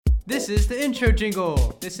This is the intro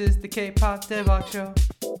jingle. This is the K-pop Devok show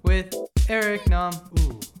with Eric Nam.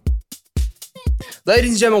 Ooh.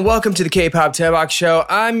 Ladies and gentlemen, welcome to the K-pop Devok show.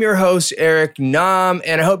 I'm your host, Eric Nam,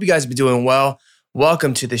 and I hope you guys have been doing well.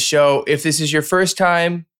 Welcome to the show. If this is your first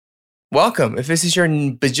time, welcome. If this is your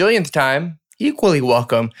bajillionth time, equally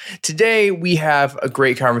welcome. Today, we have a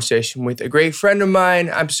great conversation with a great friend of mine.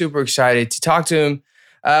 I'm super excited to talk to him,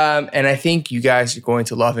 and I think you guys are going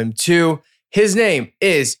to love him too. His name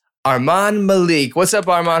is Armaan Malik. What's up,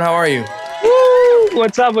 Armaan? How are you? Woo!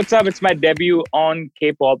 What's up? It's my debut on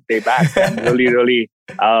K-pop Day Back. I'm really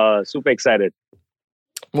super excited.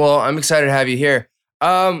 Well, I'm excited to have you here.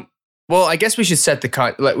 Well, I guess we should set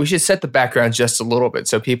the background just a little bit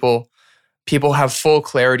so people have full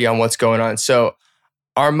clarity on what's going on. So,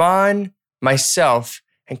 Armaan, myself,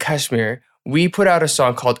 and Kashmir, we put out a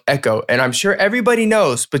song called Echo, and I'm sure everybody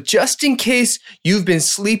knows, but just in case you've been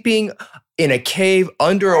sleeping in a cave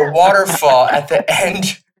under a waterfall at the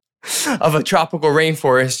end of a tropical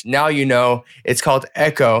rainforest, now you know it's called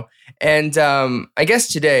Echo. And I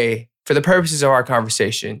guess today, for the purposes of our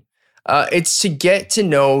conversation, it's to get to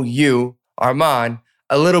know you, Armaan,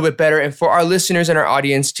 a little bit better, and for our listeners and our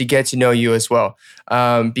audience to get to know you as well.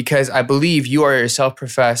 Because I believe you are a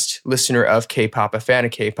self-professed listener of K-pop, a fan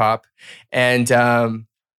of K-pop. And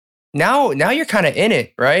now you're kind of in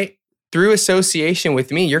it, right? Through association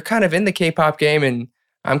with me, you're kind of in the K-pop game, and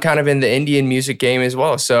I'm kind of in the Indian music game as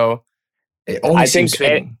well. So it only seems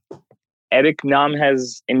fitting. Eric Nam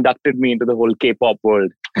has inducted me into the whole K-pop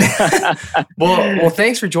world. well,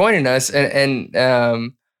 thanks for joining us. And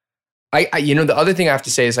I the other thing I have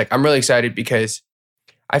to say is, like, I'm really excited because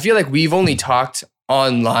I feel like we've only talked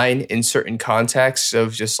online in certain contexts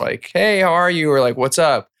of just like, hey, how are you? Or like, what's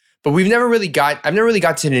up? But I've never really got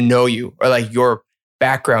to know you or like your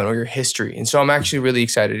background or your history. And so I'm actually really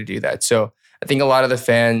excited to do that. So I think a lot of the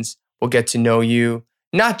fans will get to know you,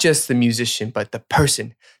 not just the musician, but the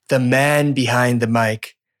person, the man behind the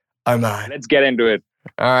mic, Armaan. Let's get into it.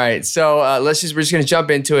 All right. So we're just going to jump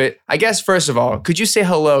into it. I guess, first of all, could you say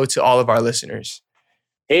hello to all of our listeners?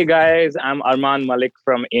 Hey guys, I'm Armaan Malik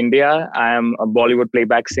from India. I'm a Bollywood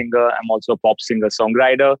playback singer. I'm also a pop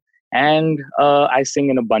singer-songwriter. And I sing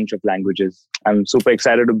in a bunch of languages. I'm super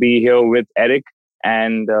excited to be here with Eric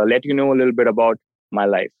and let you know a little bit about my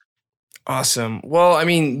life. Awesome. Well, I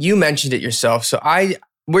mean, you mentioned it yourself, so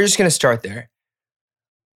we're just going to start there.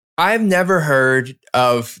 I've never heard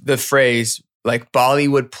of the phrase like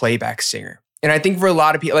Bollywood playback singer. And I think for a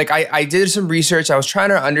lot of people, like I did some research, I was trying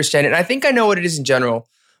to understand it, and I think I know what it is in general.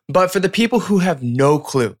 But for the people who have no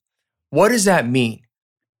clue, what does that mean?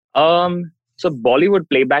 So Bollywood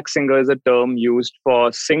playback singer is a term used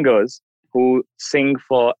for singers who sing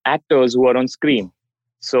for actors who are on screen.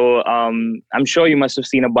 So I'm sure you must have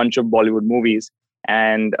seen a bunch of Bollywood movies.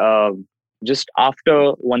 And just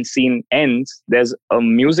after one scene ends, there's a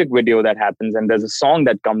music video that happens and there's a song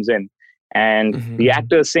that comes in. And the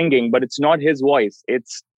actor is singing, but it's not his voice.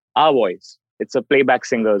 It's our voice. It's a playback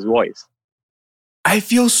singer's voice. I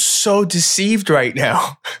feel so deceived right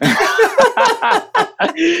now.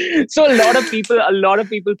 So a lot of people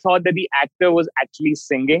thought that the actor was actually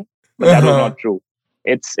singing, but that was not true.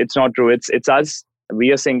 It's not true. It's us.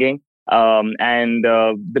 We are singing. And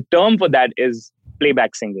the term for that is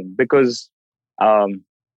playback singing because,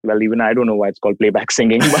 even I don't know why it's called playback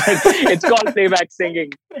singing, but it's called playback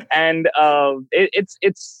singing. And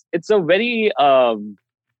it's a very,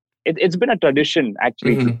 it's been a tradition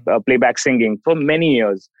actually, playback singing for many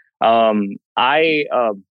years.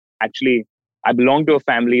 I belong to a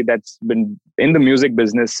family that's been in the music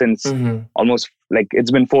business since almost like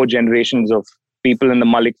it's been 4 generations of people in the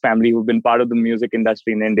Malik family who've been part of the music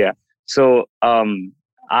industry in India. So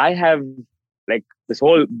I have like this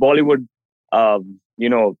whole Bollywood,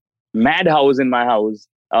 madhouse in my house.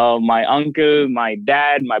 My uncle, my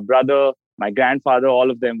dad, my brother, my grandfather,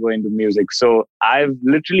 all of them were into music. So I've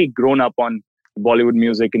literally grown up on Bollywood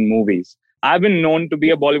music and movies. I've been known to be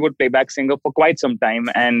a Bollywood playback singer for quite some time.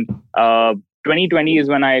 And 2020 is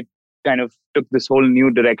when I kind of took this whole new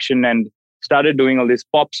direction and started doing all this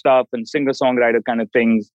pop stuff and singer-songwriter kind of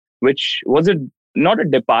things, which was not a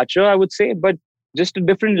departure, I would say, but just a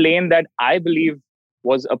different lane that I believe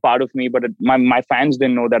was a part of me. But my fans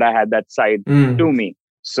didn't know that I had that side to me.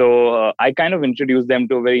 So I kind of introduced them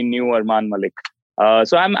to a very new Armaan Malik.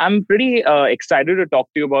 So I'm pretty excited to talk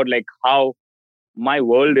to you about like how my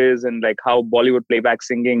world is and like how Bollywood playback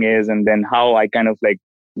singing is, and then how I kind of like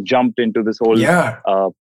jumped into this whole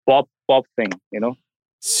pop thing,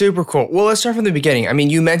 Super cool. Well, let's start from the beginning. I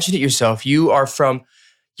mean, you mentioned it yourself. You're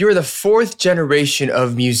the 4th generation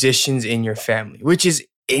of musicians in your family, which is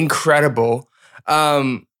incredible.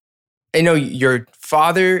 I know your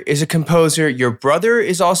father is a composer. Your brother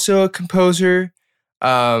is also a composer.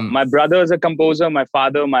 My brother is a composer, my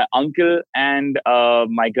father, my uncle, and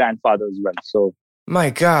my grandfather as well. So, my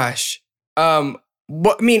gosh.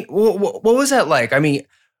 What was that like? I mean,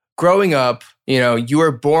 growing up, you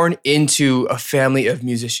were born into a family of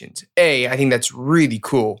musicians. I think that's really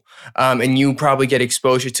cool. And you probably get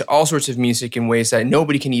exposure to all sorts of music in ways that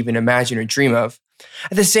nobody can even imagine or dream of.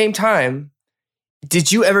 At the same time,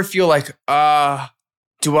 did you ever feel like,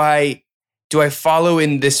 do I follow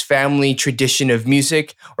in this family tradition of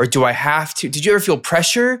music, or do I have to? Did you ever feel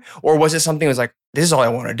pressure, or was it something that was like, this is all I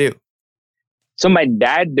want to do? so my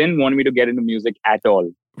dad didn't want me to get into music at all.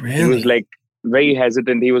 Really? He was like very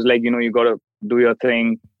hesitant. He was like, you got to do your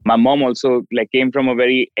thing. My mom also like came from a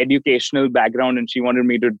very educational background, and she wanted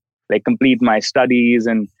me to like complete my studies,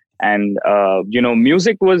 and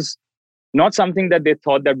music was not something that they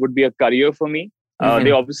thought that would be a career for me.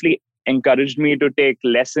 They obviously encouraged me to take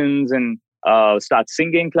lessons and start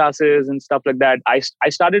singing classes and stuff like that. I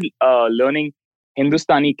started learning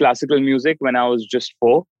Hindustani classical music when I was just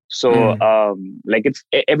 4. So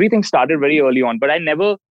everything started very early on, but I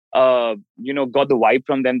never got the vibe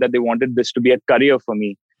from them that they wanted this to be a career for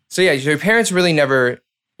me. So yeah, your parents really never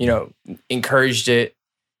encouraged it,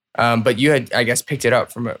 but you had, I guess, picked it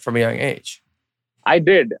up from a young age. I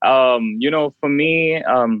did. For me,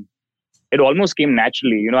 it almost came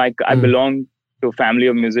naturally. I belong to a family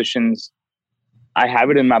of musicians. I have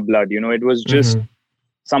it in my blood. It was just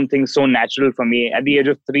something so natural for me. At the age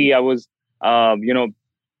of 3, I was,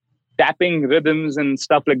 tapping rhythms and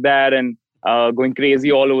stuff like that, and going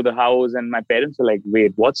crazy all over the house. And my parents were like,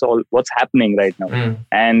 "Wait, what's happening right now?"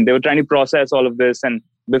 And they were trying to process all of this. And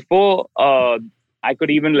before I could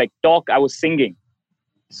even like talk, I was singing.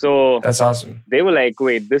 So that's awesome. They were like,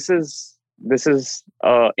 "Wait, this is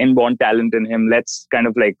inborn talent in him. Let's kind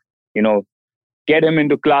of like get him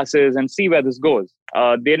into classes and see where this goes."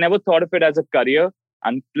 They never thought of it as a career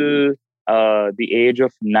until the age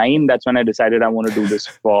of 9. That's when I decided I want to do this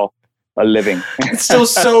for a living. It's still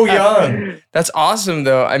so young. That's awesome,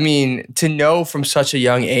 though. I mean, to know from such a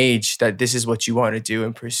young age that this is what you want to do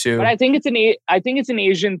and pursue. But I think it's an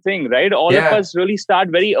Asian thing, right? All of us really start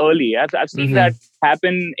very early. I've seen that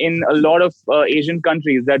happen in a lot of Asian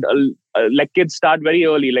countries. That like kids start very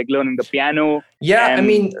early, like learning the piano. Yeah, I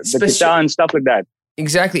mean, the guitar and stuff like that.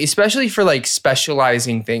 Exactly, especially for like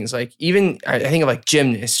specializing things. Like even I think of like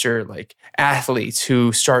gymnasts or like athletes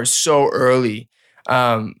who start so early.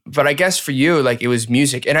 But I guess for you, like it was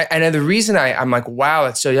music. And the reason I'm like, wow,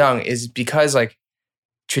 it's so young is because like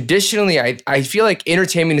traditionally, I feel like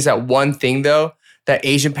entertainment is that one thing though that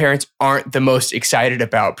Asian parents aren't the most excited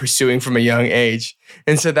about pursuing from a young age.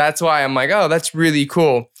 And so that's why I'm like, oh, that's really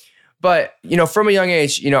cool. But, from a young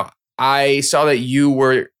age, I saw that you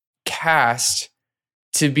were cast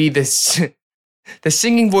to be the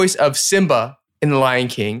singing voice of Simba in The Lion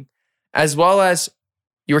King, as well as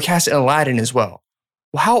you were cast in Aladdin as well.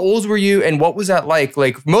 How old were you, and what was that like?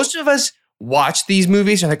 Like, most of us watch these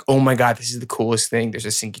movies and are like, oh my God, this is the coolest thing. There's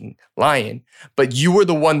a singing lion. But you were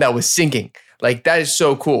the one that was singing. Like, that is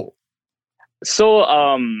so cool. So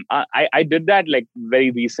I did that like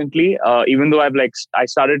very recently, even though I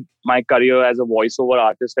started my career as a voiceover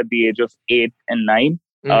artist at the age of 8 and 9.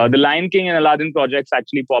 The Lion King and Aladdin projects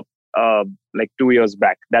actually popped like 2 years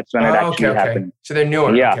back. That's when it actually happened. So they're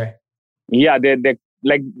newer. Yeah. Okay. Yeah, they're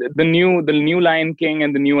like the new Lion King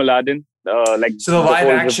and the new Aladdin. So the live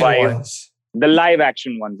action ones. The live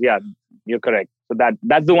action ones. Yeah, you're correct. So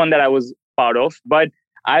that's the one that I was part of. But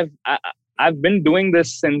I've been doing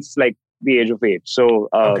this since like the age of 8. So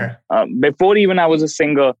before even I was a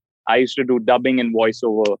singer, I used to do dubbing and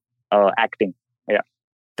voiceover acting. Yeah.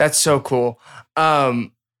 That's so cool.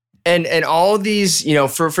 And all these,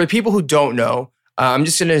 for people who don't know, I'm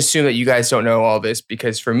just going to assume that you guys don't know all this,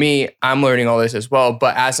 because for me, I'm learning all this as well.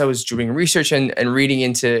 But as I was doing research and reading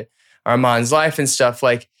into Armaan's life and stuff,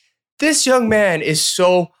 like, this young man is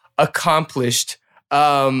so accomplished.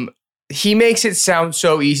 He makes it sound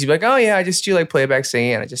so easy. Like, oh yeah, I just do like playback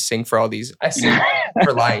singing, and I just sing for all these. I sing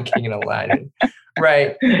for Lion King and Aladdin.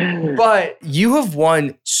 Right. But you have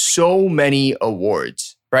won so many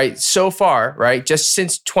awards, right? So far, right? Just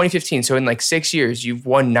since 2015. So in like 6 years, you've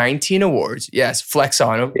won 19 awards. Yes. Flex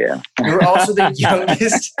on them. Yeah. You're also the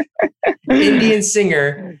youngest Indian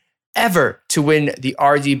singer ever to win the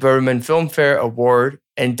R.D. Burman Filmfare Award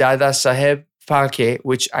and Dada Saheb Phalke,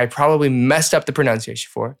 which I probably messed up the pronunciation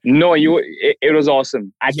for. No, it was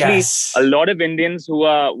awesome. Actually, a lot of Indians who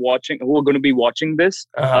are going to be watching this,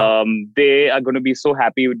 they are going to be so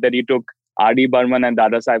happy that you took R.D. Burman and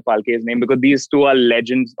Dada Saheb Phalke's name, because these two are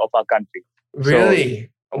legends of our country. Really?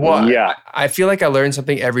 Well, Yeah. I feel like I learn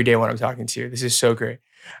something every day when I'm talking to you. This is so great.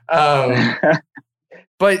 But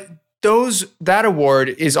that award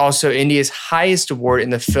is also India's highest award in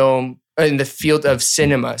the field of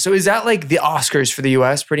cinema. So is that like the Oscars for the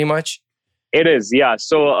US pretty much? It is, yeah.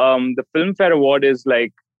 So the Filmfare Award is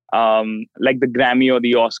like the Grammy or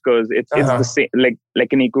the Oscars. It's the same,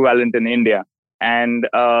 like an equivalent in India. And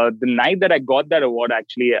the night that I got that award,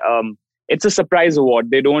 actually, it's a surprise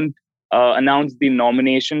award. They don't announce the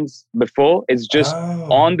nominations before. It's just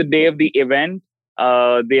on the day of the event,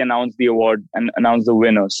 they announce the award and announce the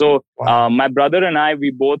winner. So my brother and I,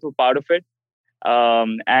 we both were part of it.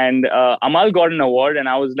 And Amal got an award, and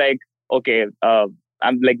I was like, okay,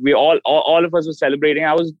 I'm like, we all of us were celebrating.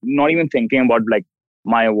 I was not even thinking about like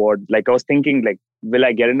my award. Like I was thinking like, will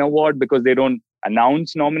I get an award? Because they don't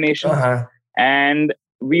announce nominations. And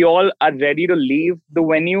we all are ready to leave the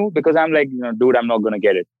venue because I'm like, dude, I'm not going to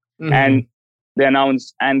get it. Mm-hmm. And they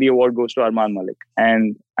announce and the award goes to Armaan Malik.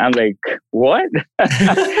 And I'm like, what?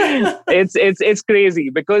 It's crazy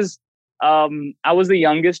because I was the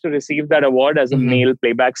youngest to receive that award as a male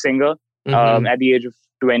playback singer. At the age of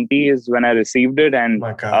 20 is when I received it. And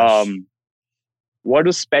what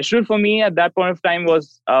was special for me at that point of time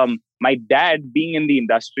was my dad being in the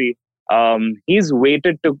industry. He's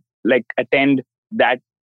waited to like attend that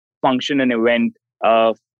function and event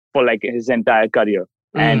for like his entire career.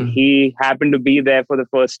 And he happened to be there for the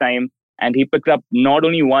first time. And he picked up not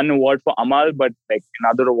only one award for Amal, but like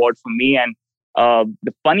another award for me. And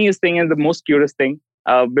the funniest thing and the most curious thing,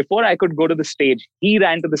 before I could go to the stage, he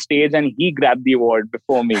ran to the stage and he grabbed the award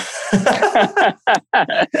before me.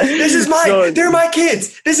 This is mine. So, they're my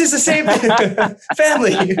kids. This is the same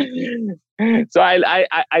family. So I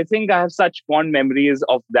think I have such fond memories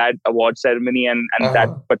of that award ceremony and that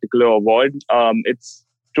particular award. It's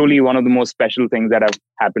truly one of the most special things that have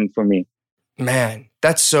happened for me. Man,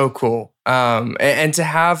 that's so cool. And to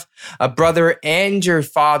have a brother and your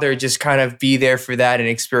father just kind of be there for that and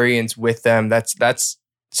experience with them, that's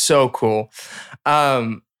so cool.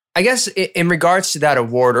 I guess in regards to that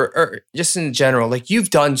award or just in general, like you've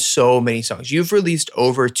done so many songs. You've released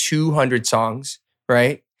over 200 songs,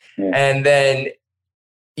 right? Yeah. And then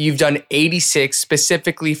you've done 86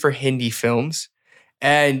 specifically for Hindi films.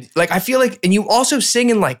 And like, I feel like, and you also sing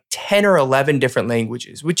in like 10 or 11 different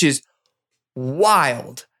languages, which is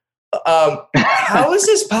wild. How is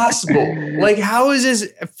this possible? Like, how is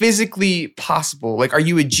this physically possible? Like, are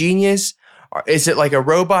you a genius? Or is it like a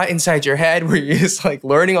robot inside your head where you're just like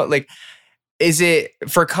learning? Like, is it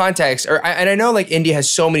for context? And I know like India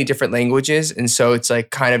has so many different languages. And so it's like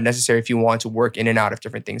kind of necessary if you want to work in and out of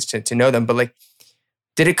different things to know them. But like,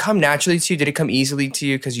 did it come naturally to you? Did it come easily to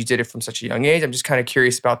you because you did it from such a young age? I'm just kind of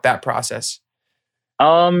curious about that process.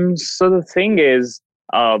 So the thing is,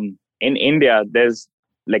 in India, there's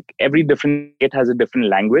like every different state has a different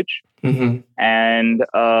language. And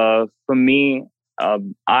for me,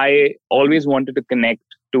 I always wanted to connect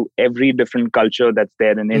to every different culture that's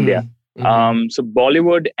there in India. So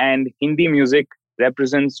Bollywood and Hindi music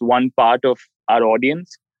represents one part of our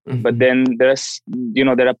audience. But then there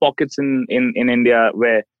are pockets in India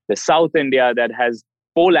where the South India that has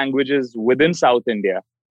 4 languages within South India.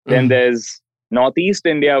 Then there's Northeast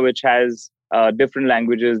India, which has different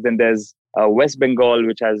languages. Then there's West Bengal,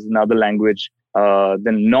 which has another language.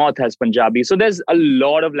 Then North has Punjabi. So there's a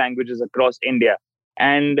lot of languages across India.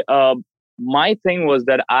 And my thing was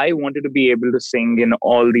that I wanted to be able to sing in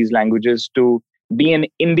all these languages to be an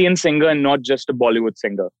Indian singer and not just a Bollywood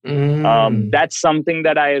singer. That's something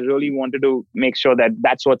that I really wanted to make sure that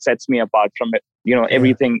that's what sets me apart from it,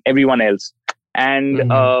 everyone else.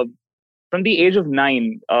 And from the age of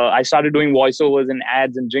 9, I started doing voiceovers and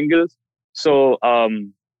ads and jingles. So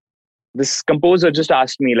this composer just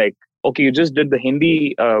asked me like, okay, you just did the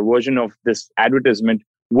Hindi version of this advertisement.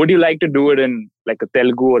 Would you like to do it in like a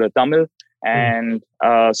Telugu or a Tamil? And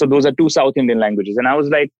so those are 2 South Indian languages. And I was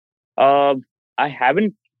like, I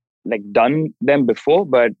haven't like done them before,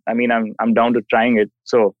 but I mean, I'm down to trying it.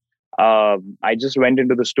 So I just went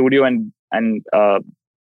into the studio and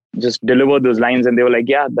just delivered those lines, and they were like,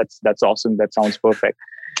 yeah, that's awesome. That sounds perfect.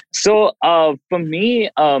 So for me,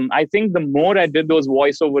 I think the more I did those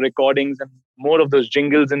voiceover recordings and more of those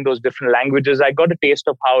jingles in those different languages, I got a taste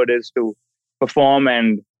of how it is to perform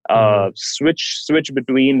and switch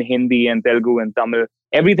between Hindi and Telugu and Tamil.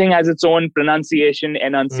 Everything has its own pronunciation,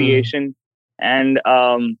 enunciation. And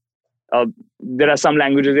there are some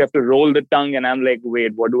languages you have to roll the tongue, and I'm like,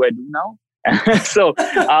 wait, what do I do now? So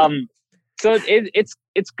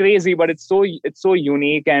it's crazy, but it's so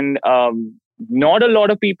unique. And not a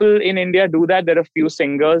lot of people in India do that. There are few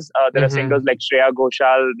singers. There are singers like Shreya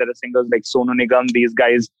Ghoshal. There are singers like Sonu Nigam. These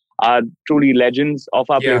guys are truly legends of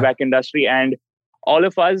our playback industry. And all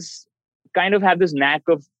of us kind of have this knack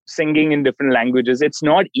of singing in different languages. It's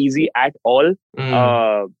not easy at all.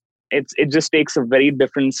 It just takes a very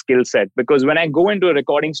different skill set, because when I go into a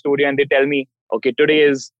recording studio and they tell me, okay, today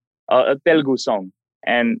is a Telugu song,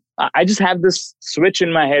 and I just have this switch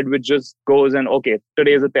in my head which just goes and, okay,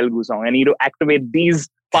 today is a Telugu song. I need to activate these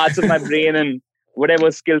parts of my brain and whatever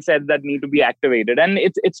skill sets that need to be activated. And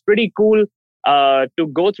it's pretty cool to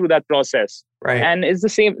go through that process. Right. And it's the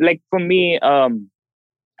same, like for me, I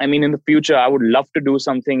mean, in the future, I would love to do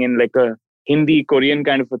something in like a Hindi, Korean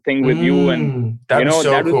kind of a thing with you. And, that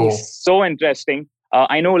would be so interesting.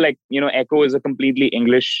 I know, like, Echo is a completely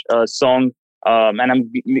English song. And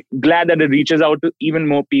I'm glad that it reaches out to even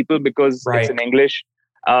more people because it's in English.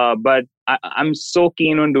 But I'm so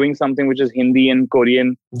keen on doing something which is Hindi and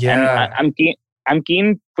Korean. Yeah. And I'm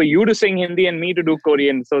keen for you to sing Hindi and me to do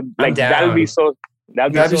Korean. So like that'll be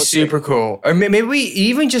super cool. Or maybe we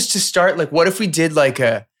even just to start, like, what if we did like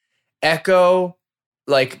a Echo,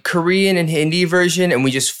 like Korean and Hindi version, and we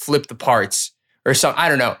just flip the parts or something. I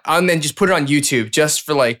don't know. And then just put it on YouTube just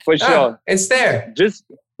for like, for sure. It's there. Just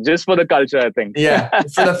for the culture, I think. Yeah,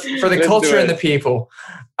 for the culture and the people.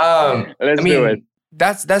 Let's do it.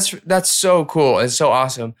 That's so cool. It's so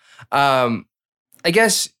awesome. I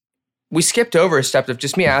guess we skipped over a step of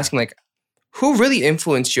just me asking, like, who really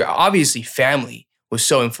influenced you? Obviously, family was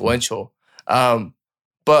so influential.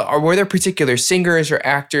 But were there particular singers or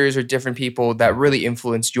actors or different people that really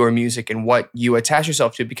influenced your music and what you attach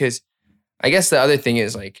yourself to? Because I guess the other thing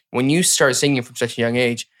is, like, when you start singing from such a young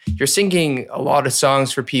age, you're singing a lot of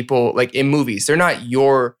songs for people, like in movies. They're not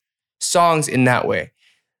your songs in that way.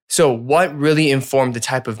 So what really informed the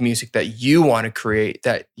type of music that you want to create,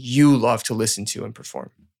 that you love to listen to and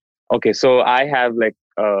perform? Okay, so I have like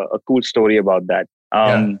a cool story about that.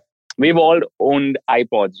 We've all owned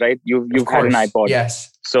iPods, right? You've had an iPod. Yes.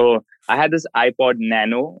 So I had this iPod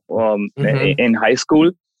Nano in high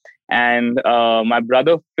school. And my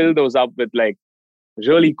brother filled those up with like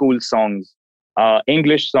really cool songs,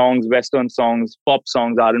 English songs, Western songs, pop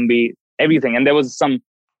songs, R&B, everything. And there was some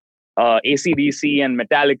AC/DC and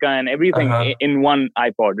Metallica and everything in one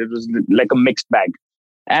iPod. It was like a mixed bag.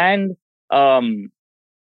 And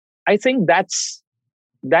I think that's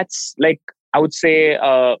like, I would say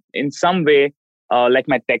in some way, like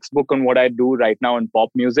my textbook on what I do right now in pop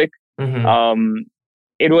music.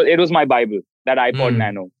 It was my Bible, that iPod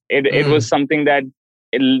Nano. It was something that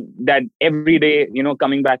every day,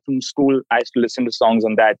 coming back from school, I used to listen to songs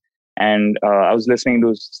on that. And I was listening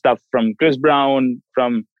to stuff from Chris Brown,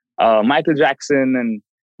 from Michael Jackson. And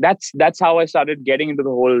that's how I started getting into the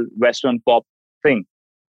whole Western pop thing.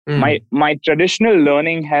 My traditional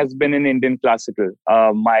learning has been in Indian classical.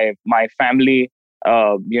 My family,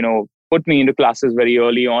 put me into classes very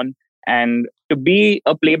early on. And to be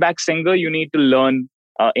a playback singer, you need to learn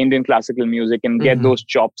Indian classical music and get those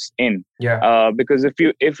chops in. Because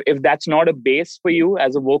if that's not a base for you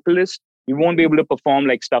as a vocalist, you won't be able to perform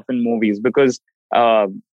like stuff in movies, because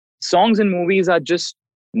songs in movies are just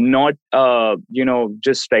not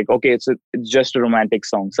just like, okay, it's just a romantic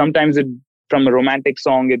song. Sometimes from a romantic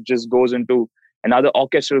song it just goes into another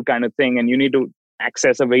orchestral kind of thing, and you need to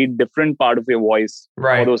access a very different part of your voice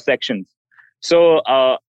for those sections. So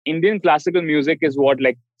Indian classical music is what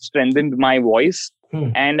like strengthened my voice.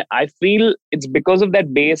 And I feel it's because of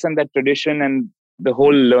that base and that tradition and the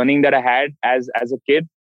whole learning that I had as a kid,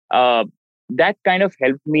 that kind of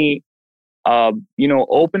helped me,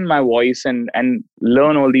 open my voice and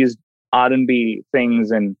learn all these R&B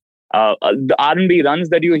things and the R&B runs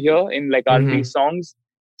that you hear in like R&B songs.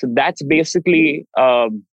 So that's basically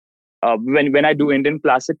when I do Indian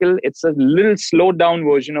classical, it's a little slowed down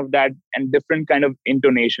version of that and different kind of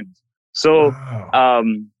intonations. So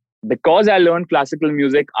because I learned classical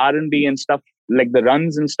music, R&B and stuff, like the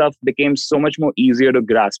runs and stuff became so much more easier to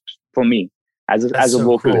grasp for me as a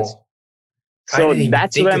vocalist. Cool. So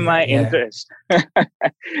that's where my interest.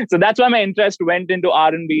 So that's why my interest went into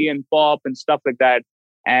R&B and pop and stuff like that.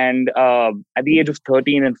 And at the age of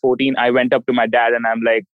 13 and 14, I went up to my dad and I'm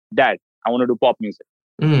like, Dad, I want to do pop music.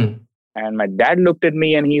 And my dad looked at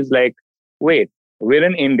me and he's like, wait, we're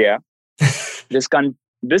in India. This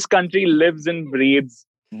country lives and breathes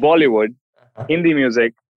Bollywood, Hindi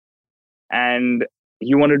music, and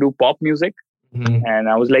you want to do pop music? And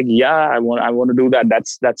I was like, yeah, I want to do that.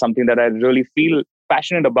 That's something that I really feel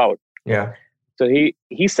passionate about. Yeah. So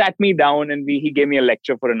he sat me down and he gave me a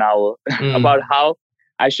lecture for an hour about how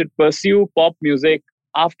I should pursue pop music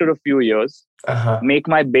after a few years, Uh-huh. make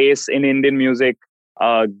my base in Indian music,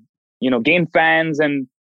 gain fans and,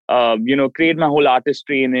 create my whole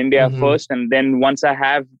artistry in India Mm-hmm. first. And then once I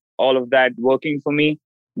have all of that working for me,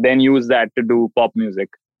 then use that to do pop music.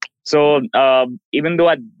 So even though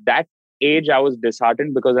at that age I was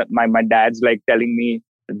disheartened because my dad's like telling me,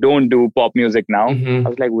 don't do pop music now. I Mm-hmm.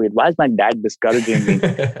 was like, wait, why is my dad discouraging me?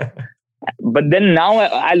 But then now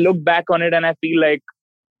I look back on it and I feel like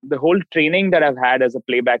the whole training that I've had as a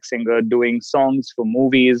playback singer, doing songs for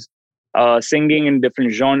movies, singing in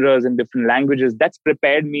different genres and different languages, that's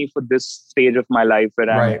prepared me for this stage of my life where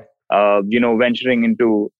I'm, Right. venturing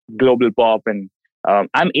into global pop, and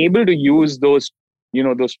I'm able to use those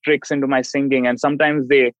tricks into my singing, and sometimes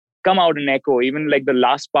they come out in echo. Even like the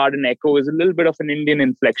last part in echo is a little bit of an Indian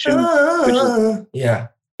inflection, which is Yeah.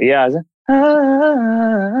 yeah.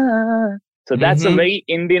 So that's a Mm-hmm. very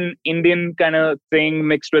Indian kind of thing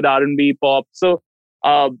mixed with R&B pop. So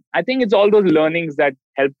I think it's all those learnings that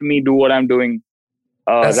helped me do what I'm doing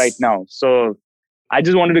right That's now. So I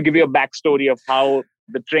just wanted to give you a backstory of how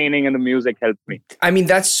the training and the music helped me. I mean,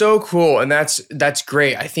 that's so cool, and that's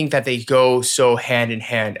great. I think that they go so hand in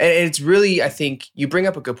hand, and it's really, I think you bring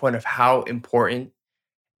up a good point of how important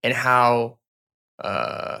and how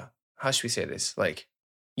should we say this? Like,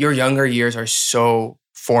 your younger years are so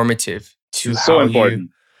formative to It's so important.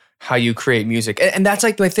 how you create music, and that's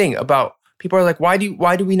like my thing about people are like, why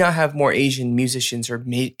do we not have more Asian musicians or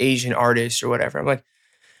Asian artists or whatever? I'm like,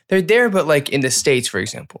 they're there, but like in the States, for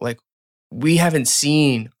example, like we haven't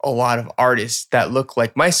seen a lot of artists that look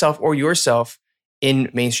like myself or yourself in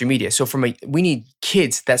mainstream media. So we need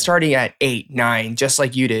kids that starting at 8, 9, just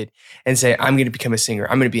like you did, and say, I'm going to become a singer,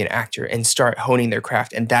 I'm going to be an actor, and start honing their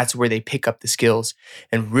craft. And that's where they pick up the skills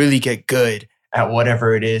and really get good at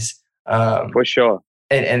whatever it is. For sure.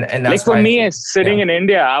 And Like that's for why I me, think, as sitting yeah. in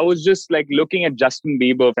India, I was just like looking at Justin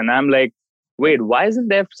Bieber and I'm like, wait, why isn't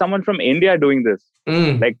there someone from India doing this?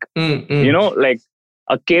 Mm, Like, mm, mm. like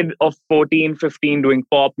a kid of 14, 15 doing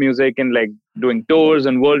pop music and like doing tours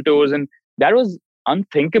and world tours. And that was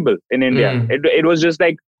unthinkable in India. Mm. It was just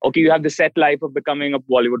like, okay, you have the set life of becoming a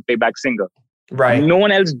Bollywood playback singer. Right. No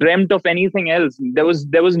one else dreamt of anything else. There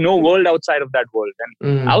was no world outside of that world.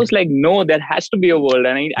 And I Mm. was like, no, there has to be a world.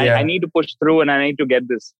 And I Yeah. need to push through and I need to get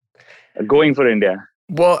this going for India.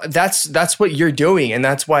 Well, that's what you're doing, and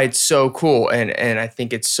that's why it's so cool. And I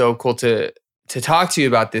think it's so cool to talk to you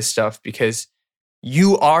about this stuff because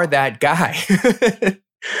you are that guy.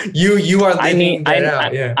 you are I living need that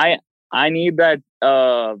out. Yeah. I need that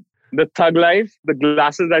the thug life, the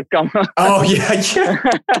glasses that come out. Oh yeah,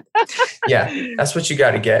 yeah. Yeah, that's what you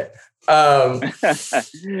got to get.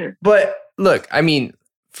 But look, I mean,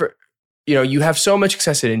 for you have so much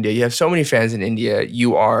success in India. You have so many fans in India.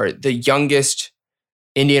 You are the youngest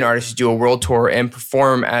Indian artist to do a world tour and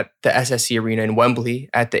perform at the SSC Arena in Wembley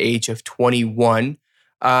at the age of 21.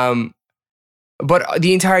 But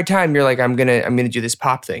the entire time you're like, I'm gonna do this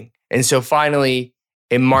pop thing. And so finally,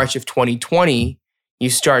 in March of 2020, you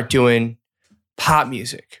start doing pop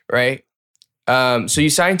music, right? So you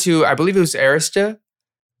signed to, I believe it was Arista,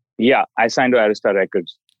 Yeah, I signed to Arista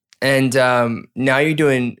Records. and now you're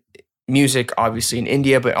doing music, obviously in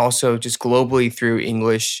India, but also just globally through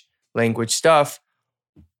English language stuff.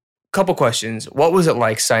 Couple questions: what was it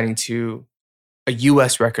like signing to a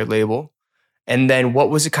U.S. record label? And then what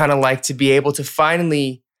was it kind of like to be able to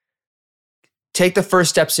finally take the first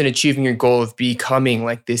steps in achieving your goal of becoming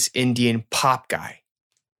like this Indian pop guy?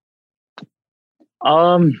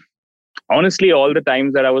 Honestly, all the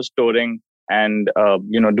times that I was touring and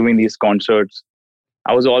doing these concerts,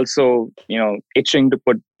 I was also itching to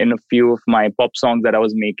put in a few of my pop songs that I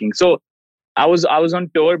was making. So I was on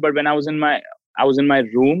tour, but when I was in my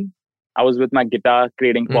room, I was with my guitar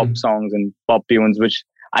creating pop Mm, songs and pop tunes, which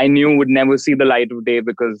I knew would never see the light of day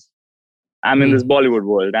because I'm in this mm, Bollywood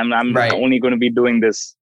world. I'm right. only going to be doing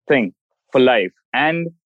this thing for life. And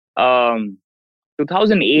um,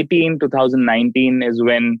 2018, 2019 is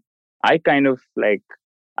when I kind of like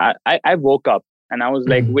I woke up and I was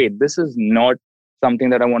like, Mm, wait, this is not something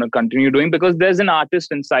that I want to continue doing because there's an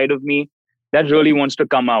artist inside of me that really wants to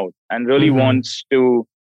come out and really mhm. wants to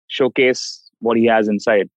showcase what he has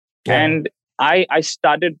inside. Yeah. And I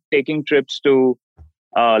started taking trips to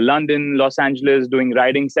London, Los Angeles, doing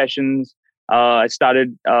writing sessions. I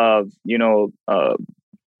started,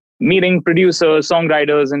 meeting producers,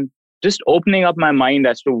 songwriters, and just opening up my mind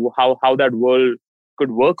as to how that world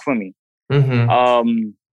could work for me. Mm-hmm.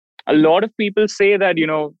 A lot of people say that you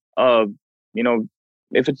know,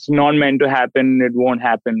 if it's not meant to happen, it won't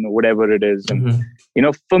happen, whatever it is. And Mm-hmm.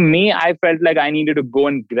 for me, I felt like I needed to go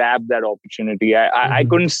and grab that opportunity. I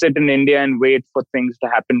couldn't sit in India and wait for things to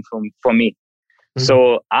happen for me.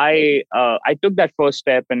 So I took that first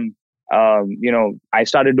step, and I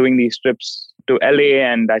started doing these trips to LA,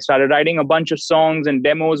 and I started writing a bunch of songs, and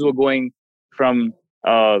demos were going from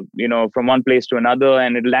from one place to another,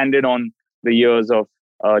 and it landed on the ears of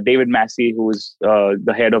David Massey, who was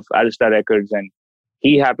the head of Arista Records, and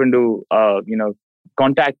he happened to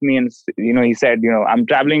contact me, and he said, I'm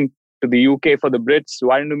traveling to the UK for the Brits.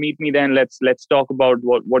 Why don't you meet me then? Let's talk about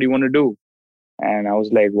what you want to do. And I was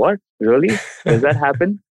like, what? Really? Does that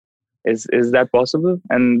happen? Is that possible?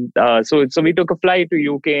 And so we took a flight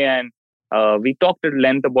to UK, and we talked at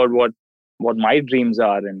length about what my dreams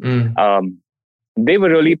are. And they were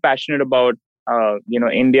really passionate about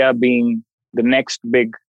India being the next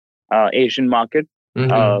big Asian market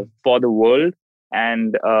for the world.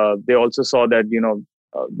 And they also saw that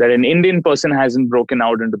that an Indian person hasn't broken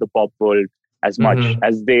out into the pop world as much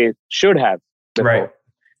as they should have before.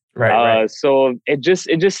 Right. So it just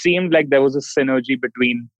seemed like there was a synergy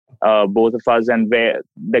between both of us, and where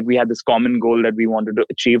that we had this common goal that we wanted to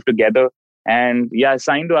achieve together. And I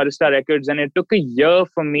signed to Arista Records, and it took a year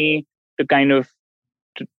for me to kind of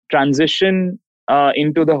transition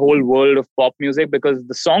into the whole world of pop music, because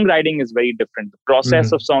the songwriting is very different. The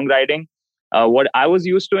process of songwriting, what I was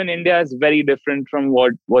used to in India, is very different from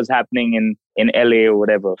what was happening in LA or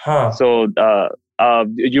whatever. So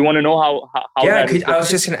you want to know how yeah, I was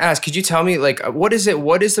just going to ask, could you tell me, like, what is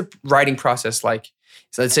the writing process like?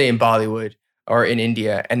 So let's say in Bollywood or in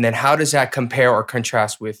India, and then how does that compare or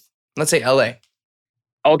contrast with, let's say, LA?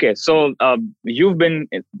 Okay, so you've been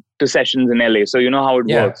to sessions in LA, so you know how it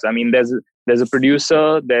works. I mean, there's a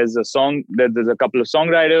producer, there's a song, there's a couple of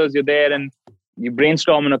songwriters, you're there, and you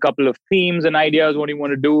brainstorm on a couple of themes and ideas, what you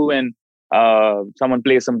want to do, and someone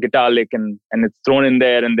plays some guitar lick, and it's thrown in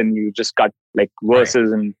there, and then you just cut like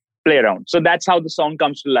verses and play around. So that's how the song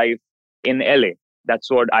comes to life in LA.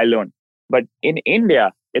 That's what I learned. But in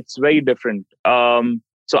India, it's very different.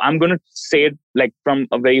 So I'm going to say it like from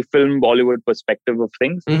a very film Bollywood perspective of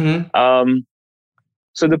things.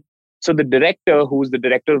 So the director, who's the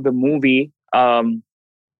director of the movie,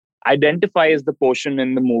 identifies the portion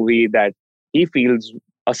in the movie that he feels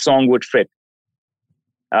a song would fit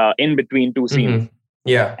in between two scenes.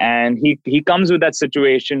 And he comes with that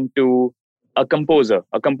situation to a composer.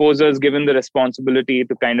 A composer is given the responsibility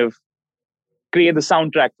to kind of create the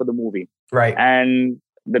soundtrack for the movie. And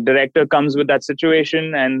the director comes with that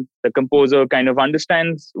situation, and the composer kind of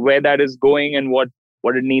understands where that is going and what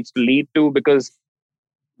it needs to lead to, because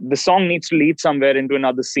the song needs to lead somewhere into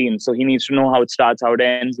another scene. So he needs to know how it starts, how it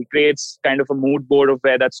ends. He creates kind of a mood board of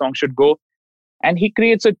where that song should go. And he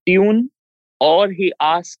creates a tune, or he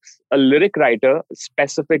asks a lyric writer, a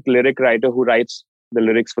specific lyric writer who writes the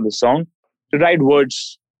lyrics for the song, to write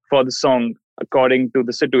words for the song according to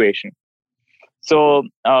the situation. So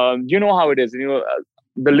you know how it is.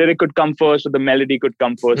 The lyric could come first, or the melody could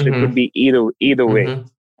come first. It could be either way.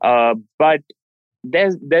 But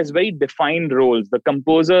there's very defined roles. The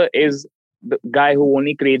composer is the guy who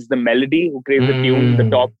only creates the melody, who creates the tune,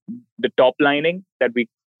 the top lining that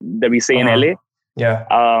we say in LA.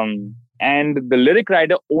 And the lyric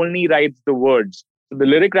writer only writes the words. So the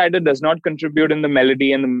lyric writer does not contribute in the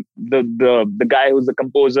melody, and the guy who's the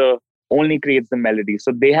composer only creates the melody.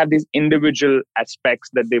 So they have these individual aspects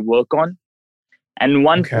that they work on. And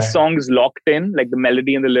once the song is locked in, like the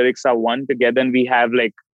melody and the lyrics are one together, and we have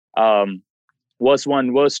like verse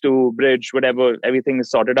 1, verse 2, bridge, whatever, everything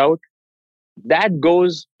is sorted out, that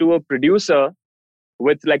goes to a producer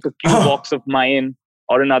with like a cue box of mine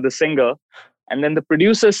or another singer. And then the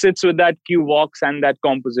producer sits with that cue box and that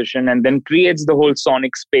composition, and then creates the whole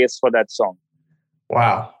sonic space for that song.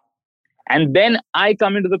 Wow. And then I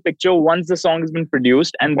come into the picture once the song has been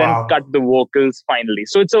produced, and then cut the vocals finally.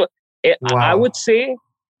 So I would say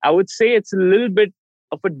it's a little bit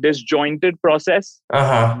of a disjointed process,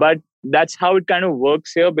 but that's how it kind of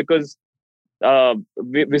works here, because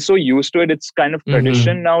we're so used to it. It's kind of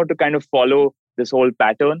tradition now to kind of follow this whole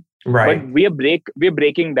pattern. But we're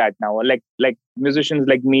breaking that now. Like musicians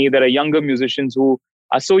like me, there are younger musicians who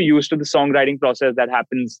are so used to the songwriting process that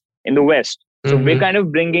happens in the West. So we're kind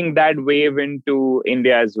of bringing that wave into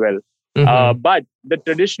India as well. But the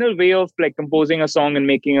traditional way of like composing a song and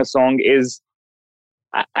making a song is,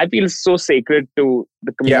 I feel, so sacred to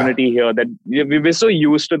the community here, that we're so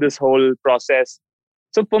used to this whole process.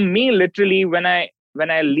 So for me, literally, when I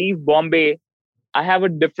leave Bombay, I have a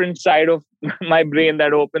different side of my brain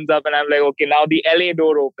that opens up, and I'm like, okay, now the LA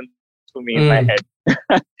door opens for me in my head.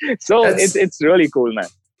 So it's really cool, man.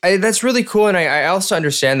 That's really cool. And I also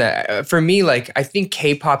understand that. For me, like, I think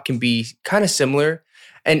K-pop can be kind of similar.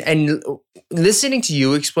 And listening to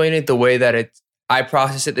you explain it the way that I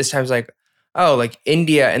process it this time is like, oh, like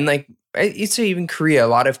India and like, you'd say even Korea, a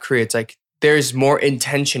lot of Korea, it's like there's more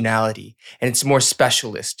intentionality and it's more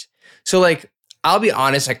specialist. So like, I'll be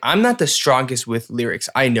honest, like I'm not the strongest with lyrics.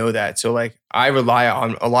 I know that. So like I rely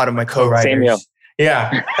on a lot of my co-writers. Same here.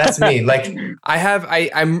 Yeah, that's me. Like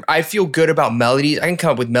I feel good about melodies. I can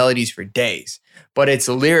come up with melodies for days, but it's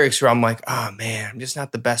lyrics where I'm like, oh man, I'm just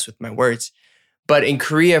not the best with my words. But in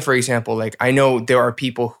Korea, for example, like I know there are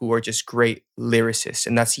people who are just great lyricists,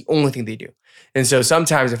 and that's the only thing they do. And so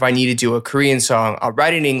sometimes if I need to do a Korean song, I'll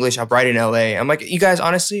write it in English, I'll write it in LA. I'm like, you guys,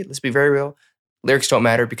 honestly, let's be very real. Lyrics don't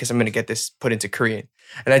matter because I'm going to get this put into Korean.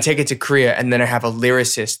 And I take it to Korea, and then I have a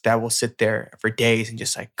lyricist that will sit there for days and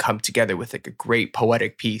just like come together with like a great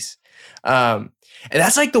poetic piece. And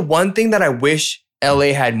that's like the one thing that I wish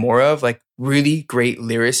LA had more of, like really great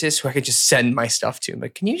lyricists who I could just send my stuff to. I'm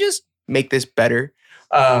like, can you just make this better?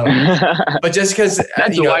 But just because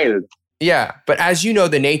that's wild. Yeah. But as you know,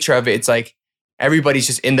 the nature of it, it's like everybody's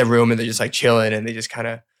just in the room and they're just like chilling and they just kind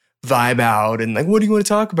of vibe out and like, what do you want to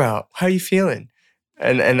talk about? How are you feeling?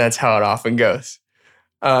 And that's how it often goes.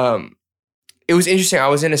 It was interesting. I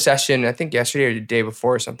was in a session, I think yesterday or the day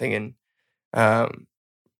before or something, and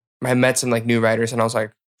I met some like new writers, and I was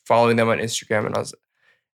like following them on Instagram,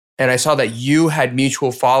 and I saw that you had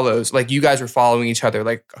mutual follows, like you guys were following each other,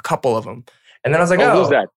 like a couple of them, and then I was like, who's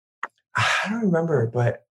that? I don't remember,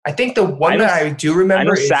 but I think the one that I do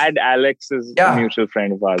remember. I know Sad Alex is a mutual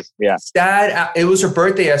friend of ours. Yeah, Sad. It was her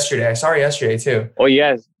birthday yesterday. I saw her yesterday too. Oh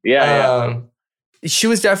yes, yeah. She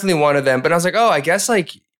was definitely one of them, but I was like, oh, I guess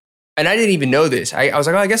like. And I didn't even know this. I was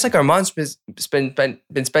like, oh, I guess like Armaan's been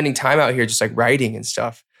spending time out here just like writing and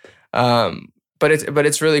stuff. But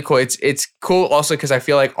it's really cool. It's cool also because I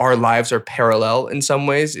feel like our lives are parallel in some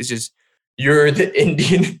ways. It's just you're the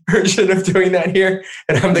Indian version of doing that here,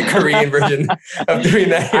 and I'm the Korean version of doing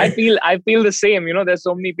that here. I feel the same. You know, there's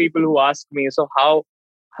so many people who ask me, so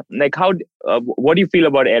what do you feel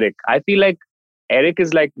about Eric? I feel like Eric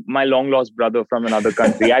is like my long lost brother from another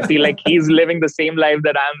country. I feel like he's living the same life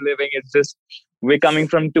that I'm living. It's just we're coming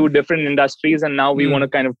from two different industries, and now we want to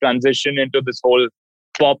kind of transition into this whole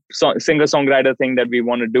pop singer-songwriter thing that we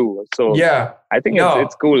want to do. So yeah, I think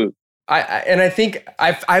it's cool. I think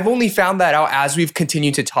I've only found that out as we've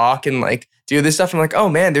continued to talk and like do this stuff. I'm like, oh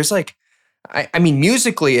man, there's like, I mean,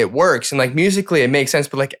 musically it works and like musically it makes sense,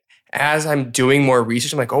 but like as I'm doing more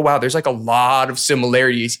research, I'm like, oh wow, there's like a lot of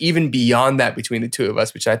similarities even beyond that between the two of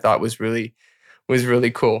us, which I thought was really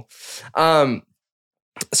cool. So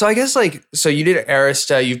I guess like, so you did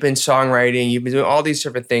Arista, you've been songwriting, you've been doing all these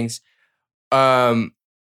different things. What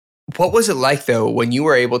was it like though when you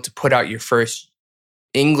were able to put out your first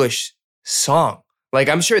English song? Like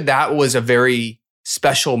I'm sure that was a very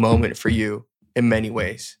special moment for you in many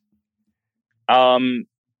ways. Can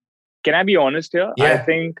I be honest here? Yeah. I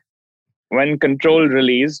think when Control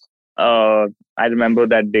released, I remember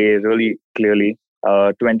that day really clearly,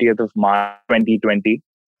 20th of March, 2020.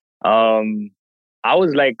 I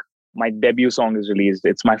was like, my debut song is released.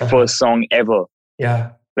 It's my first song ever.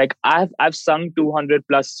 Yeah. Like I've sung 200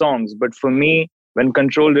 plus songs, but for me, when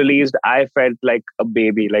Control released, I felt like a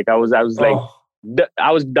baby. Like I was like,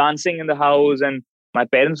 I was dancing in the house, and my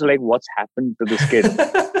parents were like, "What's happened to this kid?"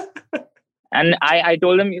 And I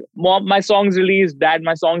told them, "Mom, my song's released. Dad,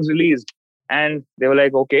 my song's released." And they were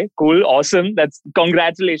like, "Okay, cool, awesome. That's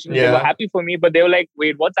congratulations." Yeah. They were happy for me, but they were like,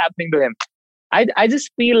 "Wait, what's happening to him?" I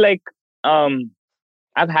just feel like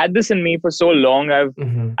I've had this in me for so long.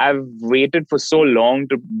 I've waited for so long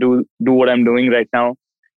to do what I'm doing right now.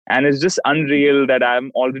 And it's just unreal that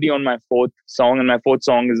I'm already on my fourth song, and my fourth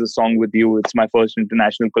song is a song with you. It's my first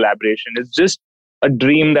international collaboration. It's just a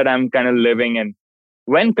dream that I'm kind of living. And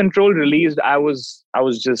when Control released, I was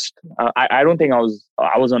just I don't think I was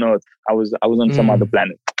on Earth. I was on some other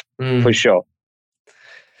planet for sure.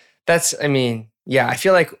 I mean, I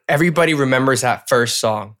feel like everybody remembers that first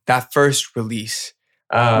song, that first release.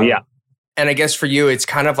 Yeah. And I guess for you, it's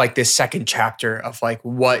kind of like this second chapter of like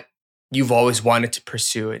what you've always wanted to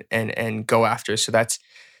pursue it and go after. So that's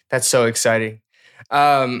so exciting.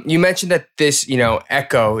 You mentioned that this,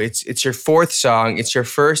 Echo, it's your fourth song. It's your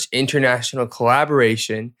first international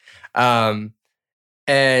collaboration. And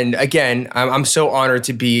again, I'm so honored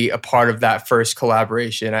to be a part of that first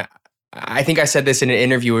collaboration. I think I said this in an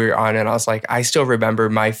interview we were on, and I was like, I still remember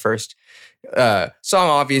my first song,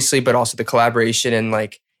 obviously, but also the collaboration, and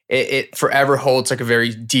like it forever holds like a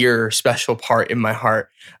very dear, special part in my heart.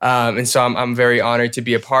 And so I'm very honored to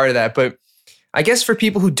be a part of that. But I guess for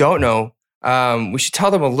people who don't know, we should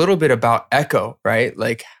tell them a little bit about Echo, right?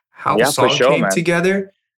 Like how the Yeah, for song sure, came man.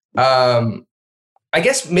 together. I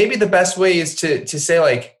guess maybe the best way is to say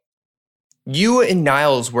like you and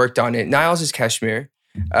Niles worked on it. Niles is Kashmir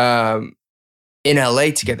in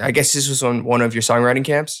LA together. I guess this was on one of your songwriting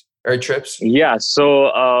camps or trips. Yeah. So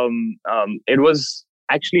it was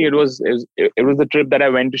actually it was the trip that I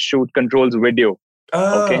went to shoot Control's video.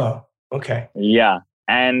 Oh, okay. Yeah,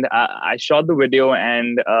 and I shot the video,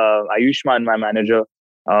 and Ayushman, my manager,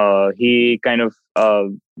 he kind of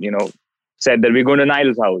said that we're going to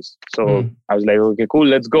Niles' house. So I was like, okay, cool,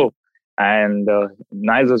 let's go. And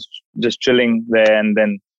Niles was just chilling there, and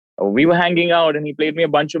then we were hanging out, and he played me a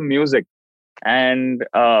bunch of music. And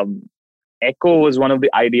Echo was one of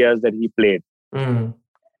the ideas that he played. And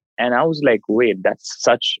I was like, wait, that's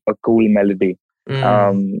such a cool melody.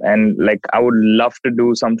 And like, I would love to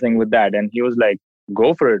do something with that. And he was like,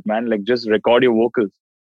 go for it, man. Like, just record your vocals.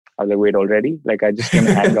 I was like, wait, already? Like, I just came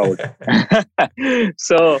to hang out.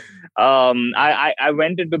 So I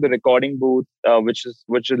went into the recording booth, which is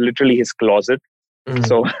literally his closet.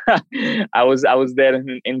 So I was there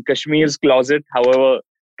in Kashmir's closet, however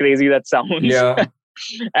crazy that sounds. Yeah.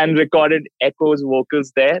 And recorded Echo's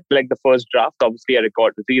vocals there, like the first draft. Obviously, I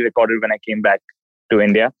re-recorded when I came back to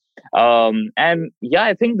India. And yeah,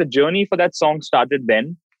 I think the journey for that song started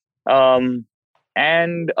then.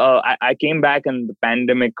 And I came back, and the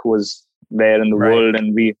pandemic was there in the world,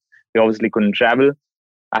 and we obviously couldn't travel.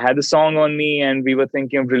 I had the song on me, and we were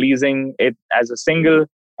thinking of releasing it as a single.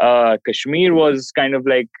 Kashmir was kind of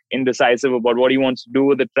like indecisive about what he wants to do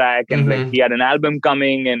with the track, and like he had an album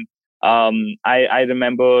coming, and I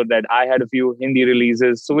remember that I had a few Hindi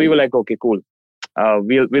releases, so we were like, okay, cool.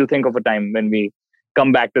 We'll think of a time when we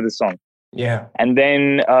come back to the song. Yeah. And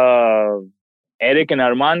then Eric and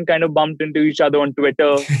Armaan kind of bumped into each other on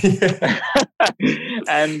Twitter.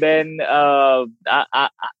 And then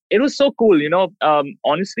it was so cool,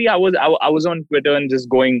 honestly, I was on Twitter and just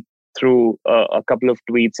going through a couple of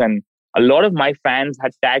tweets, and a lot of my fans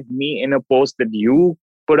had tagged me in a post that you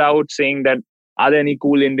put out saying that, are there any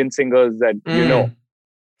cool Indian singers that you know?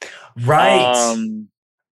 Right.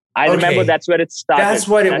 I remember that's where it started. That's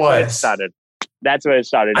what it was. That's where it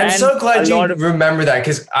started. I'm so glad you remember that,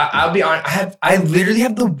 because I'll be honest, I literally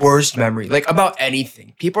have the worst memory, like about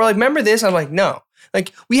anything. People are like, remember this? I'm like, no.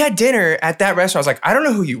 Like, we had dinner at that restaurant. I was like, I don't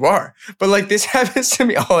know who you are, but like this happens to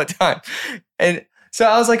me all the time. And so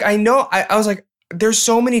I was like, I know. I was like, there's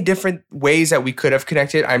so many different ways that we could have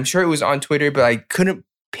connected. I'm sure it was on Twitter, but I couldn't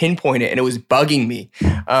pinpoint it, and it was bugging me.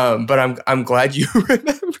 But I'm glad you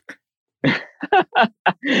remember.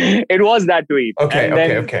 It was that tweet.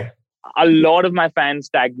 Okay. A lot of my fans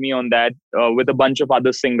tagged me on that with a bunch of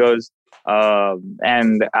other singers.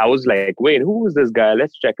 And I was like, wait, who is this guy?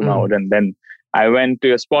 Let's check him out. And then I went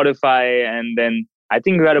to Spotify, and then I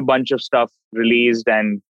think we had a bunch of stuff released.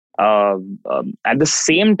 And at the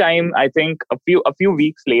same time, I think a few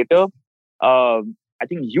weeks later, I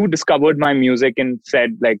think you discovered my music and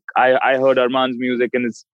said, like, I heard Armaan's music and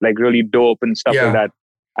it's like really dope and stuff like that.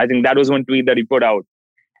 I think that was one tweet that he put out.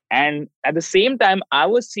 And at the same time, I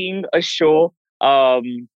was seeing a show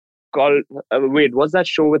called, what's that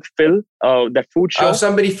show with Phil? That food show?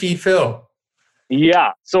 Somebody Feed Phil.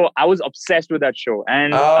 Yeah. So I was obsessed with that show.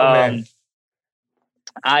 And man.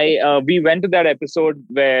 we went to that episode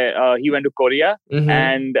where he went to Korea,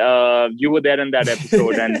 and you were there in that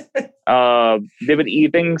episode, and they were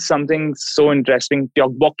eating something so interesting.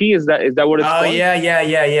 Tteokbokki, is that what it's called? Oh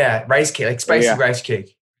yeah. Rice cake, like spicy rice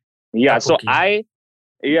cake. Yeah. So sorry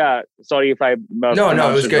if I no,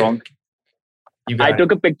 it was good. Wrong. I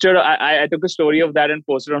took a picture. I took a story of that and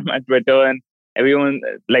posted on my Twitter, and everyone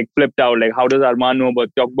like flipped out. Like, how does Armaan know about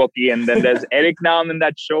tteokbokki? And then there's Eric Nam in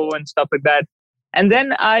that show and stuff like that. And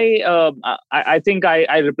then I think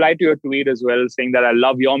I replied to your tweet as well, saying that I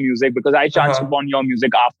love your music because I chanced upon your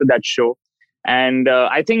music after that show. And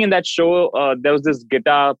I think in that show, there was this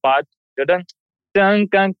guitar part.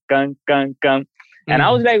 And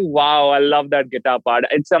I was like, wow, I love that guitar part.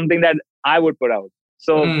 It's something that I would put out.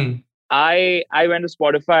 So I went to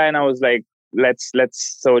Spotify and I was like, let's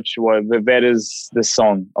search where is this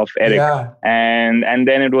song of Eric. Yeah. And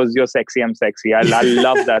then it was You're Sexy, I'm Sexy. I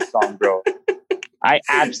love that song, bro. I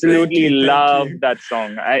absolutely love that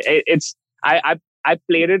song. I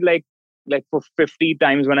played it like for 50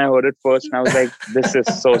 times when I heard it first, and I was like, this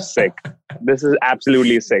is so sick. This is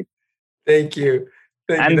absolutely sick. Thank you.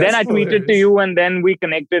 And then I tweeted to you, and then we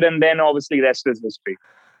connected, and then obviously rest is history.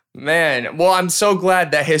 Man, well, I'm so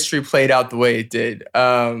glad that history played out the way it did,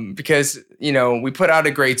 because we put out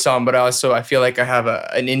a great song, but also I feel like I have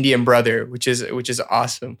an Indian brother, which is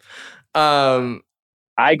awesome.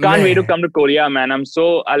 I can't wait to Man. come to Korea, man. I'm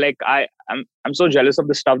so I'm so jealous of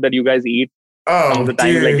the stuff that you guys eat some of Oh, the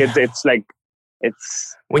time. Like dude. it's like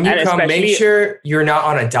it's When you and come, make especially sure you're not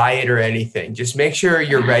on a diet or anything. Just make sure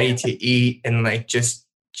you're ready to eat and like just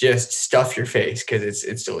stuff your face because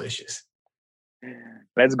it's delicious.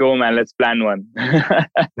 let's go, man. Let's plan one.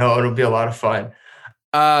 No, it'll be a lot of fun.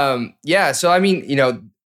 Yeah. So I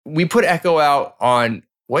mean, we put Echo out on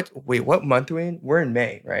what month are we in? We're in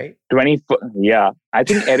May, right? 24. Yeah, I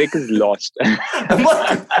think Eric is lost. I'm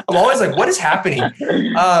always like, what is happening?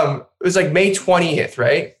 It was like May 20th,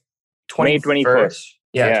 right? May 21st.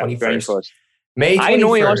 Yeah, Yeah, 21st. 21st. May 21st. I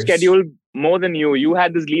know your schedule more than you. You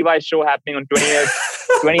had this Levi show happening on 20th,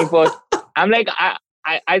 21st. I'm like,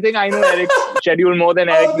 I think I know Eric's schedule more than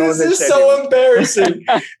Eric knows his schedule. So embarrassing.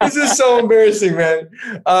 This is so embarrassing, man.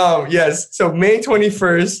 Yes. So May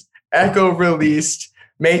 21st, Echo released.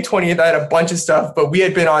 May 20th, I had a bunch of stuff, but we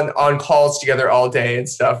had been on calls together all day and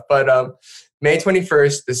stuff. But May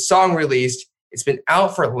 21st, the song released. It's been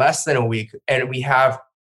out for less than a week, and we have,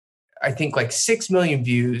 I think, like 6 million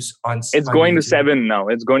views on. It's going to 7 now.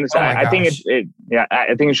 It's going to. Oh I think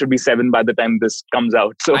I think it should be 7 by the time this comes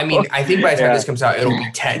out. So I mean, I think by the time this comes out, it'll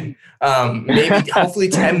be 10. Maybe hopefully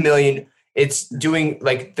 10 million. It's doing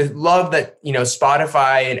like the love that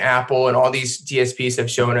Spotify and Apple and all these DSPs have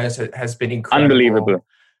shown us has been incredible. Unbelievable.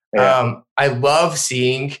 Yeah. I love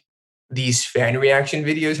seeing these fan reaction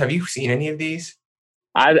videos. Have you seen any of these?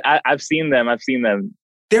 I've seen them.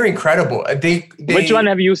 They're incredible. Which one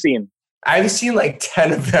have you seen? I've seen like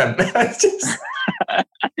 10 of them.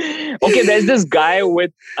 Okay, there's this guy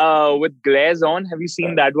with glares on. Have you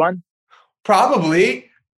seen that one? Probably.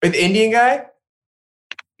 With Indian guy?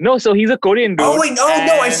 No, so he's a Korean dude. Oh wait, no,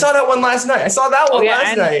 I saw that one last night.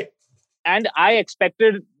 Last night. And I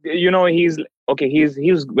expected, he's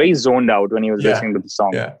very zoned out when he was listening to the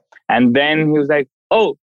song. Yeah. And then he was like,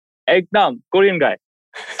 "Oh, Eric Nam, Korean guy."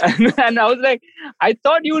 And I was like, I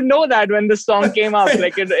thought you would know that when the song came out.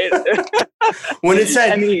 Like when it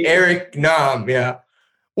said Eric Nam, yeah.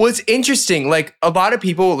 Well, it's interesting. Like a lot of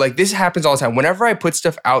people, like this happens all the time. Whenever I put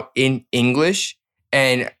stuff out in English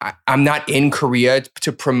and I'm not in Korea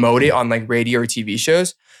to promote it on like radio or TV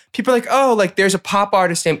shows, people are like, oh, like there's a pop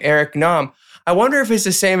artist named Eric Nam. I wonder if it's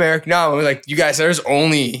the same Eric Nam. I'm like, you guys,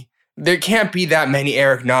 there can't be that many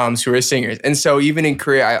Eric Nams who are singers. And so even in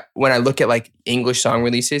Korea, when I look at like English song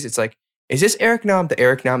releases, it's like, is this Eric Nam, the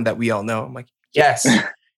Eric Nam that we all know? I'm like, yes,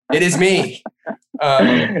 it is me.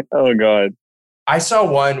 Oh God. I saw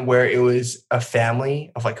one where it was a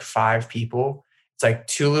family of like 5 people. It's like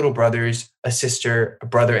 2 little brothers, a sister, a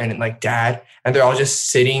brother, and like dad. And they're all just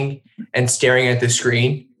sitting and staring at the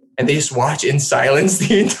screen. And they just watch in silence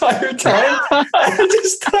the entire time. I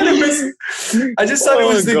just thought it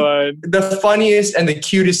was the funniest and the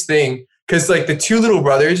cutest thing. Because like the 2 little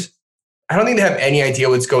brothers, I don't think they have any idea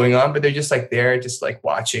what's going on, but they're just like there, just like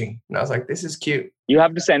watching. And I was like, this is cute. You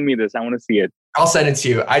have to send me this. I want to see it. I'll send it to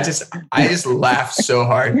you. I just laughed so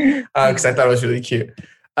hard because I thought it was really cute.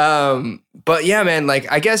 But yeah, man,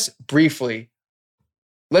 like I guess briefly,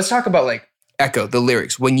 let's talk about like Echo, the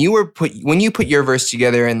lyrics. When you put your verse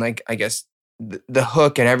together and like I guess the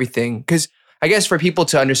hook and everything, because I guess for people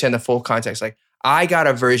to understand the full context, like I got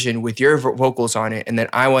a version with your vocals on it, and then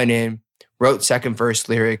I went in, wrote second verse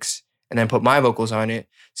lyrics, and then put my vocals on it.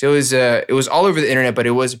 So it was all over the internet, but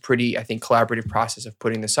it was a pretty, I think, collaborative process of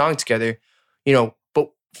putting the song together.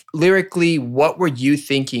 But lyrically, what were you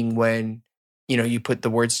thinking when you put the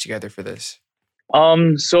words together for this?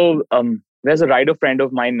 There's a writer friend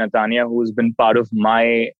of mine, Natanya, who's been part of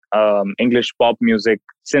my English pop music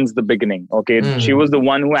since the beginning. Okay, She was the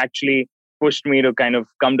one who actually pushed me to kind of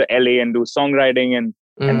come to LA and do songwriting and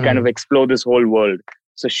kind of explore this whole world.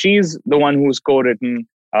 So she's the one who's co-written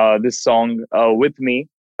this song with me,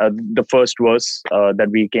 the first verse that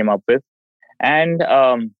we came up with. And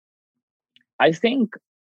I think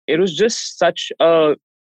it was just such a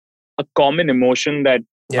common emotion that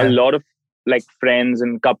a lot of like friends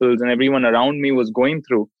and couples and everyone around me was going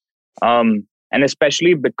through. And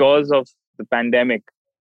especially because of the pandemic,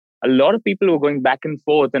 a lot of people were going back and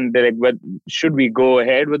forth and they're like, should we go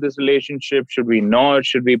ahead with this relationship? Should we not?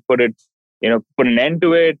 Should we put an end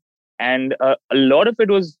to it? And a lot of it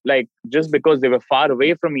was like, just because they were far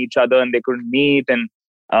away from each other and they couldn't meet. And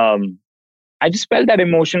I just felt that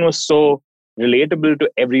emotion was so relatable to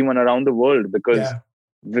everyone around the world because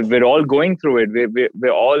we're all going through it.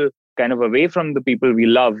 We're all kind of away from the people we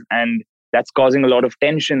love, and that's causing a lot of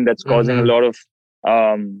tension. That's causing a lot of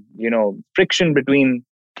friction between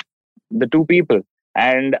the 2 people.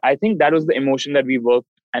 And I think that was the emotion that we worked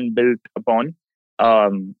and built upon.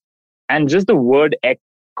 And just the word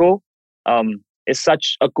echo, is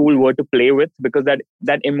such a cool word to play with, because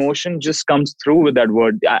that emotion just comes through with that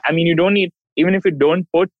word. I mean, you don't need, even if you don't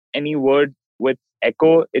put any word with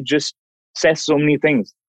echo, it just says so many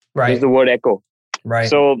things. Right. Just the word echo. Right.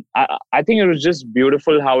 So I think it was just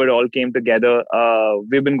beautiful how it all came together.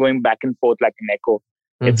 We've been going back and forth like an echo.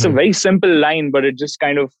 It's a very simple line, but it just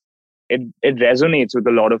kind of, it resonates with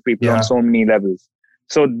a lot of people on so many levels.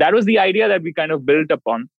 So that was the idea that we kind of built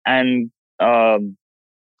upon. And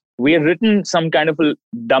we had written some kind of a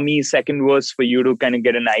dummy second verse for you to kind of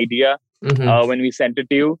get an idea when we sent it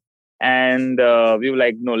to you. And we were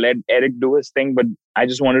like, no, let Eric do his thing. But I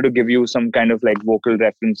just wanted to give you some kind of like vocal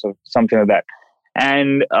reference or something like that.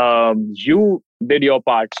 And you did your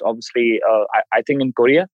parts, obviously, I think in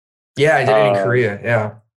Korea. Yeah, I did it in Korea.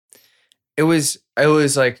 Yeah. It was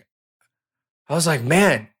like, I was like,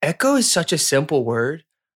 man, echo is such a simple word,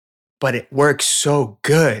 but it works so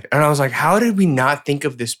good. And I was like, how did we not think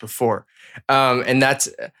of this before? And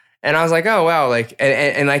I was like, oh, wow. Like,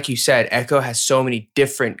 and like you said, echo has so many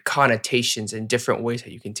different connotations and different ways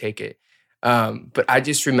that you can take it. But I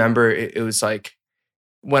just remember it was like,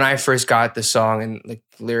 when I first got the song and like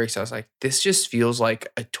the lyrics, I was like, this just feels like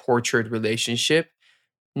a tortured relationship.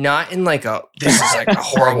 Not in like this is like a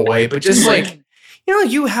horrible way, but just like, you know,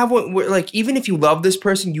 you have what, like, even if you love this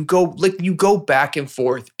person, you go back and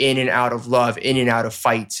forth in and out of love, in and out of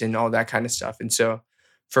fights and all that kind of stuff. And so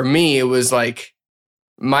for me, it was like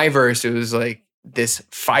my verse, it was like this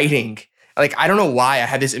fighting. Like, I don't know why I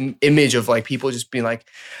had this image of like people just being like,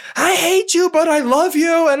 I hate you, but I love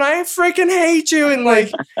you. And I freaking hate you. And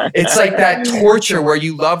like, it's like that torture where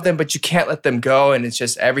you love them, but you can't let them go. And it's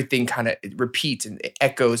just everything kind of repeats and it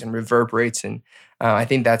echoes and reverberates. And I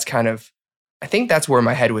think that's where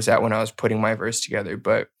my head was at when I was putting my verse together.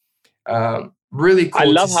 But really cool. I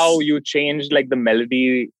love how you changed like the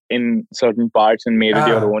melody in certain parts and made it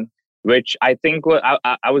your own, which I think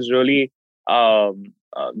I was really,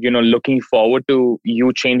 looking forward to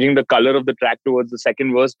you changing the color of the track towards the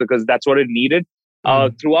second verse, because that's what it needed.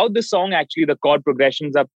 Throughout the song, actually, the chord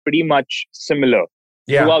progressions are pretty much similar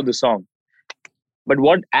throughout the song. But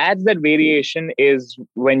what adds that variation is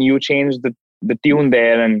when you change the tune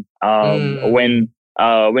there, and when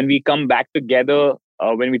we come back together,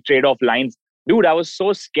 when we trade off lines. Dude, I was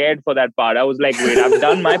so scared for that part. I was like, wait, I've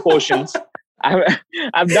done my portions.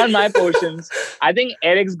 I've done my portions. I think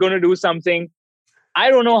Eric's going to do something. I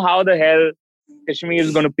don't know how the hell Kashmir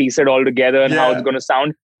is going to piece it all together and how it's going to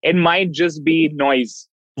sound. It might just be noise.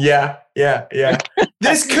 Yeah.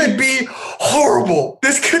 This could be horrible.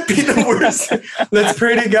 This could be the worst. Let's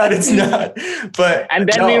pray to God it's not. And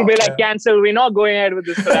then we'll be like, cancel. We're not going ahead with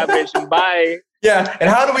this collaboration. Bye. Yeah. And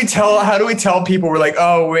how do we tell people we're like,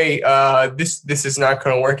 oh wait, this is not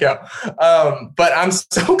going to work out. But I'm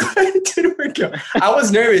so glad it did work out. I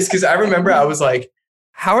was nervous because I remember I was like,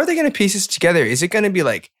 how are they going to piece this together? Is it going to be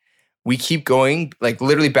like we keep going like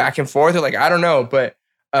literally back and forth, or like I don't know, but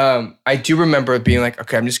I do remember being like,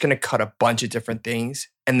 okay, I'm just going to cut a bunch of different things,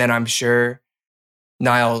 and then I'm sure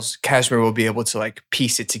Niles Kashmir will be able to like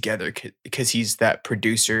piece it together because he's that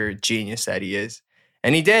producer genius that he is.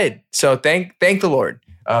 And he did. So thank the Lord.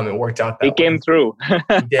 It worked out that way. He came through.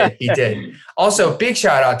 He did. Also, big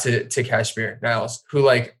shout out to Kashmir, Niles, who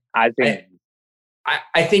like I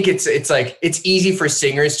think it's like it's easy for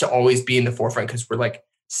singers to always be in the forefront because we're like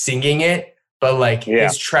singing it, but like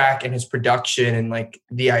his track and his production and like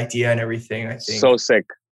the idea and everything, I think so sick.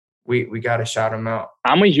 We gotta shout him out.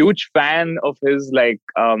 I'm a huge fan of his. Like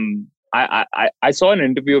I saw an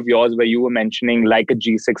interview of yours where you were mentioning like a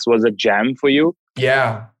G6 was a jam for you.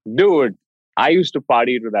 Yeah. Dude, I used to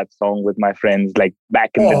party to that song with my friends like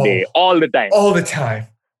back in the day, all the time.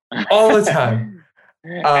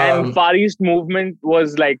 And Far East movement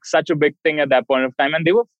was like such a big thing at that point of time. And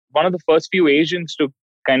they were one of the first few Asians to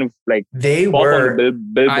kind of like Billboard.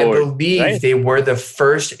 I believe they were the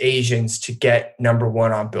first Asians to get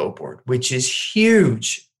 #1 on Billboard, which is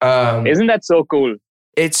huge. Isn't that so cool?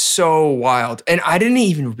 It's so wild. And I didn't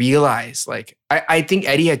even realize, like, I think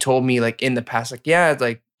Eddie had told me like in the past, like, yeah,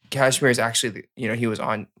 like Kashmir is actually, he was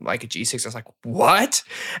on like a G6. I was like, what?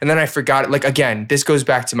 And then I forgot, like, again, this goes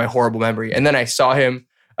back to my horrible memory. And then I saw him,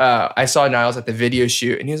 I saw Niles at the video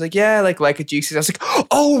shoot and he was like, yeah, like a G6. I was like,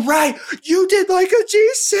 oh, right. You did like a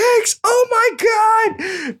G6. Oh my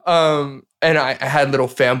God. And I had a little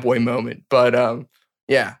fanboy moment, but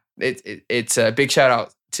yeah, it's a big shout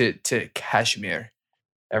out to Kashmir.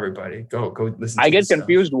 Everybody go listen to I get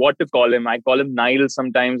confused what to call him. I call him Niles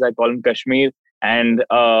sometimes. I call him Kashmir. And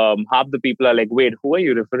half the people are like, wait, who are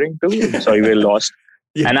you referring to? Sorry, we're lost.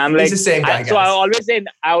 Yeah, and I'm like, he's the same guy, so I always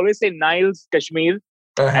say Niles Kashmir.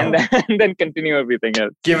 and then continue everything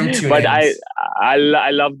else. Give him two But names. I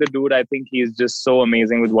love the dude. I think he's just so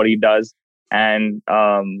amazing with what he does, and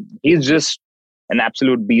he's just an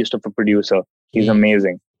absolute beast of a producer. He's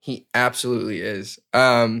amazing. He absolutely is.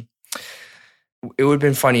 It would have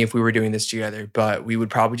been funny if we were doing this together, but we would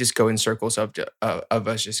probably just go in circles of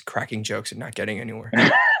us just cracking jokes and not getting anywhere.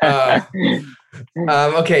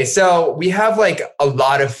 Okay, so we have like a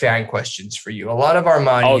lot of fan questions for you. A lot of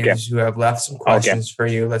Armanians who have left some questions for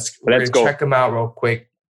you. Let's go. Check them out real quick.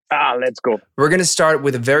 Let's go. We're going to start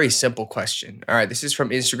with a very simple question. All right, this is from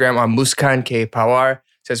Instagram on Muskan K. Pawar. It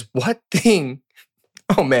says, what thing...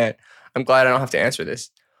 Oh man, I'm glad I don't have to answer this.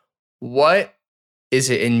 What is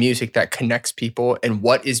it in music that connects people, and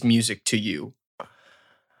what is music to you?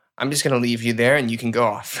 I'm just going to leave you there and you can go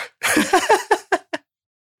off.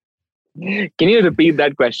 Can you repeat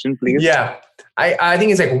that question, please? Yeah. I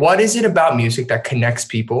think it's like, what is it about music that connects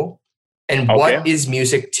people, and what is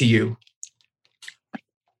music to you?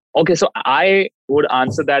 Okay, so I would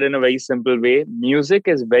answer that in a very simple way. Music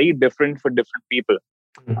is very different for different people.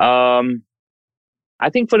 I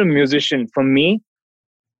think for a musician, for me,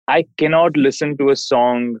 I cannot listen to a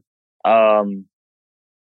song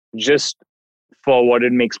just for what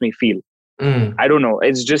it makes me feel. I don't know.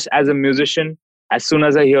 It's just as a musician, as soon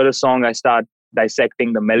as I hear a song, I start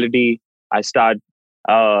dissecting the melody. I start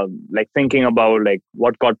like thinking about like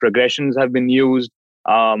what chord progressions have been used.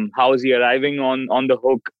 How is he arriving on the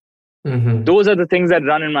hook? Those are the things that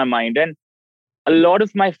run in my mind. And a lot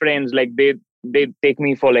of my friends, like they take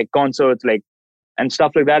me for like concerts, like and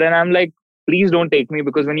stuff like that. And I'm like, please don't take me,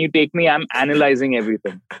 because when you take me, I'm analyzing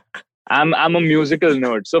everything. I'm a musical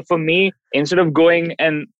nerd. So for me, instead of going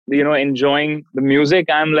and, enjoying the music,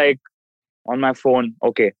 I'm like on my phone,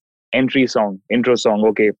 okay, intro song,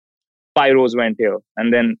 okay, pyros went here.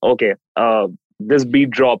 And then, okay, this beat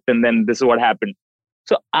dropped and then this is what happened.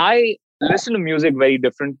 So I listen to music very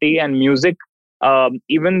differently, and music,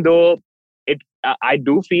 even though I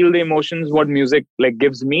do feel the emotions, what music like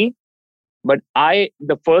gives me, but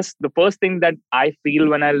the first thing that I feel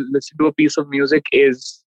when I listen to a piece of music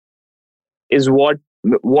is what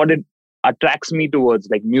it attracts me towards,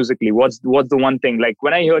 like musically. What's the one thing? Like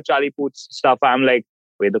when I hear Charlie Puth's stuff, I'm like,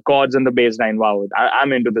 wait, the chords and the bass line, wow,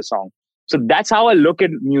 I'm into the song. So that's how I look at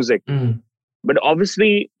music. But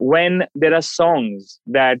obviously, when there are songs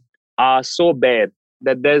that are so bare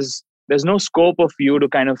that there's no scope of you to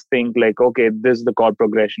kind of think like, okay, this is the chord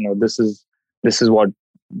progression, or this is what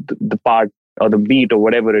the part or the beat or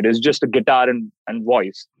whatever it is, just a guitar and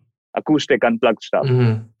voice, acoustic, unplugged stuff.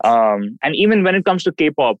 And even when it comes to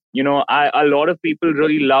K-pop, a lot of people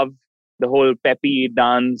really love the whole peppy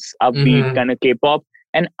dance, upbeat kind of K-pop.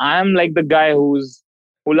 And I'm like the guy who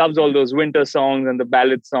loves all those winter songs and the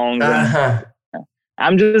ballad songs. And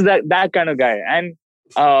I'm just that kind of guy. And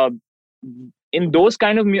in those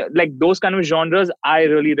kind of genres, I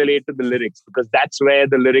really relate to the lyrics, because that's where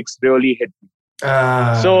the lyrics really hit me.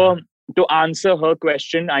 So to answer her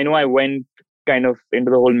question, I know I went kind of into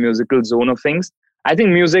the whole musical zone of things. I think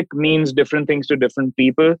music means different things to different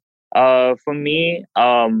people. For me,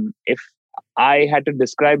 if I had to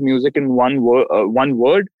describe music in one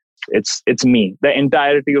word, it's me. The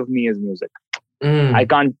entirety of me is music. I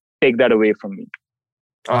can't take that away from me.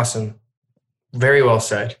 Awesome. Very well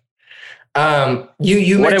said.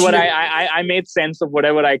 You whatever I made sense of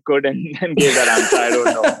whatever I could and gave that answer. I don't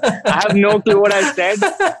know. I have no clue what I said.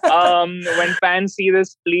 When fans see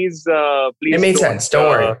this, please. It made sense. Don't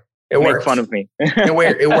worry. It worked. Make fun of me.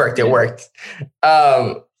 It worked.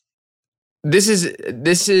 This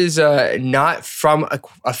is not from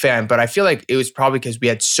a fan, but I feel like it was probably because we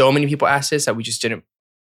had so many people ask this that we didn't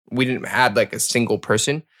have like a single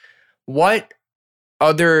person. What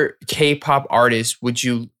other K-pop artists would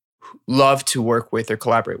you love to work with or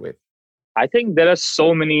collaborate with? I think there are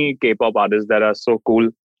so many K-pop artists that are so cool,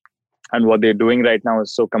 and what they're doing right now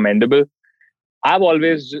is so commendable. I've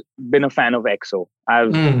always been a fan of EXO.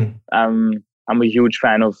 I'm a huge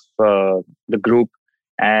fan of the group,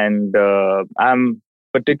 and I'm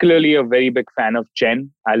particularly a very big fan of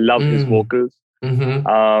Chen. I love his vocals.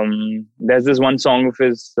 There's this one song of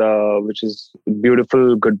his which is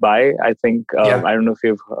Beautiful Goodbye, I think. I don't know if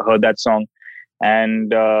you've heard that song.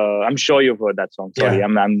 And I'm sure you've heard that song. Sorry,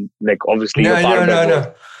 I'm like obviously a part of that.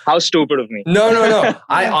 No. How stupid of me. No.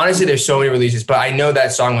 I honestly, there's so many releases, but I know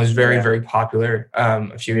that song was very, very popular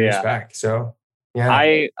a few years back. So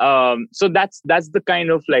yeah, so that's the kind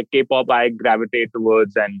of like K-pop I gravitate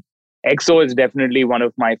towards, and EXO is definitely one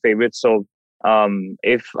of my favorites. So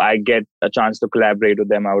if I get a chance to collaborate with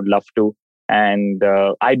them, I would love to. And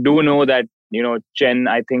I do know that Chen,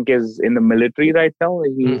 I think, is in the military right now.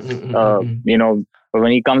 He's But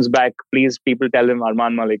when he comes back, please, people tell him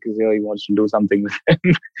Armaan Malik is here. He wants to do something with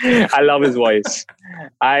him. I love his voice.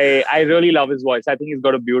 I really love his voice. I think he's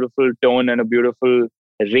got a beautiful tone and a beautiful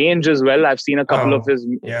range as well. I've seen a couple of his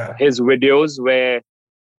videos where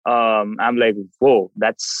I'm like, whoa,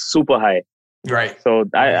 that's super high. Right. So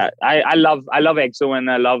I love EXO and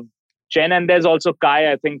I love Chen, and there's also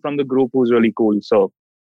Kai, I think, from the group, who's really cool. So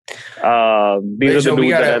these are the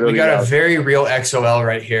dudes that I really got love. a very real XOL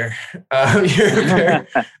right here. You're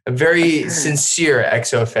a very sincere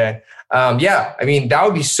EXO fan. Yeah, I mean that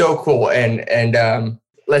would be so cool. And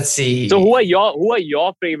let's see. So who are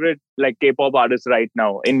your favorite like K-pop artists right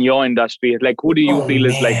now in your industry? Like who do you feel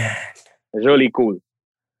is like really cool?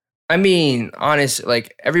 I mean, honestly,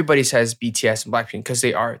 like everybody says BTS and Blackpink because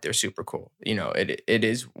they're super cool. You know, it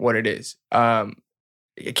is what it is. I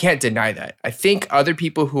can't deny that. I think other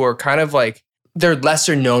people who are kind of like, they're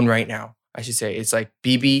lesser known right now, I should say. It's like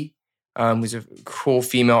BB, who's a cool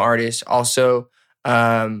female artist. Also,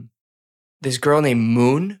 this girl named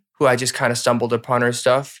Moon, who I just kind of stumbled upon her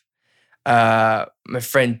stuff. My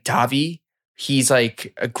friend Davi, he's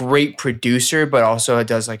like a great producer, but also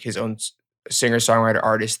does like his own singer-songwriter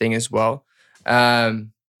artist thing as well.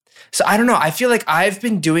 So I don't know. I feel like I've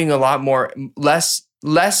been doing a lot more, less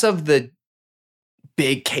of the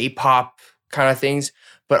big K-pop kind of things,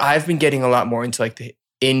 but I've been getting a lot more into like the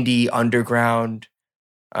indie underground,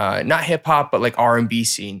 not hip hop, but like R&B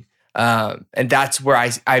scene. And that's where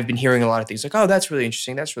I've been hearing a lot of things like, oh, that's really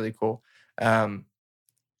interesting. That's really cool.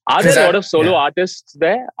 Are there a lot of solo artists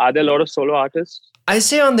there? Are there a lot of solo artists? I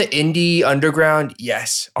say on the indie underground,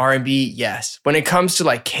 yes. R&B, yes. When it comes to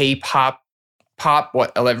like K-pop,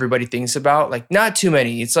 what everybody thinks about, like not too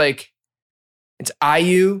many. It's like, it's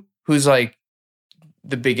IU, who's like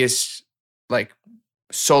the biggest like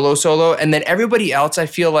solo. And then everybody else, I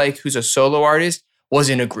feel like, who's a solo artist was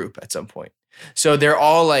in a group at some point. So they're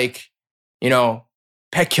all like, you know,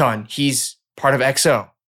 Baekhyun, he's part of EXO.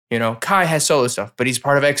 You know, Kai has solo stuff, but he's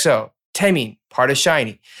part of EXO. Taemin, part of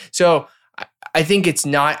SHINee. So I think it's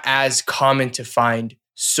not as common to find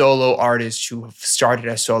solo artists who have started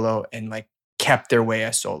as solo and like kept their way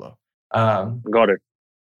as solo. Got it.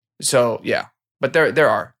 So yeah, but there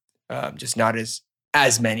are just not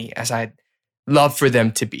as many as I'd love for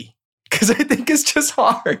them to be, because I think it's just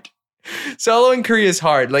hard. Solo in Korea is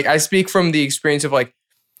hard. Like I speak from the experience of like,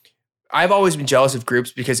 I've always been jealous of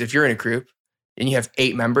groups because if you're in a group and you have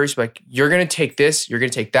 8 members, like you're going to take this, you're going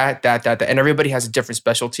to take that, and everybody has a different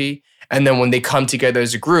specialty. And then when they come together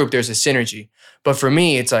as a group, there's a synergy. But for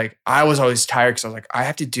me, it's like, I was always tired because I was like, I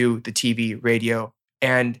have to do the TV, radio,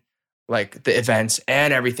 and like the events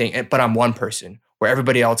and everything. But I'm one person where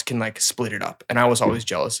everybody else can like split it up. And I was always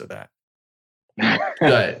jealous of that.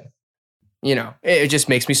 But, you know, it just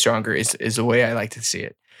makes me stronger is the way I like to see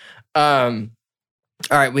it. All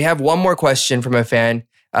right, we have one more question from a fan.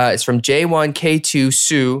 It's from J1K2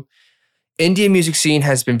 Sue. Indian music scene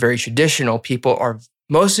has been very traditional. People are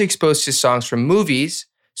mostly exposed to songs from movies.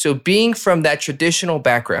 So being from that traditional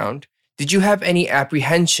background, did you have any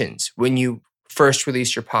apprehensions when you first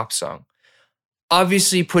released your pop song?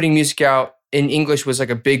 Obviously, putting music out in English was like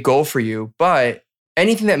a big goal for you, but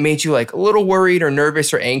anything that made you like a little worried or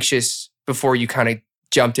nervous or anxious before you kind of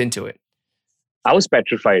jumped into it? I was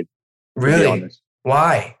petrified. Really? To be honest.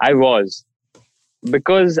 Why? I was.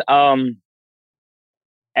 Because, Eric,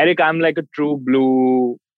 I'm like a true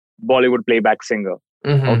blue Bollywood playback singer.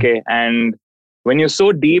 Mm-hmm. Okay. And when you're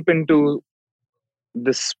so deep into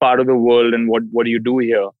this part of the world and what do you do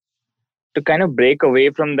here, to kind of break away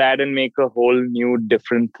from that and make a whole new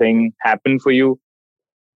different thing happen for you,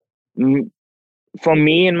 for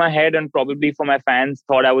me in my head and probably for my fans,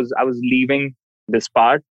 thought I was leaving this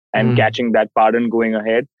part and catching that part and going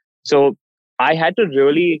ahead. So I had to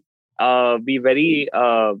really be very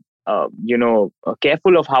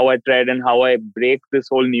careful of how I tread and how I break this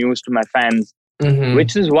whole news to my fans. Mm-hmm.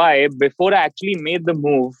 Which is why before I actually made the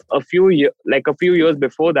move, a few years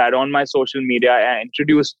before that, on my social media, I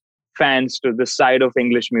introduced fans to the side of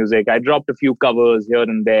English music. I dropped a few covers here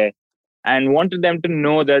and there and wanted them to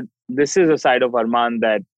know that this is a side of Armaan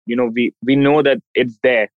that, you know, we know that it's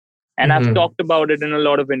there. And I've talked about it in a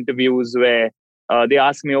lot of interviews where they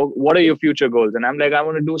ask me, oh, what are your future goals? And I'm like, I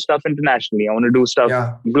want to do stuff internationally. I want to do stuff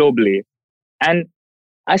globally. And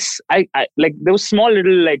I like those small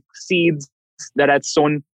little like seeds that I'd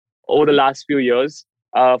sown over the last few years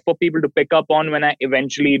for people to pick up on when I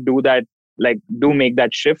eventually do make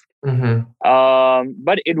that shift. Mm-hmm.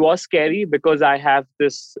 But it was scary because I have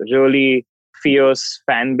this really fierce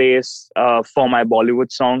fan base for my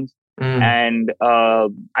Bollywood songs. And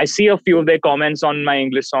I see a few of their comments on my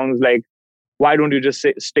English songs like, why don't you just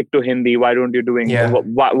stick to Hindi? Why don't you doing?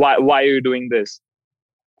 Why are you doing this?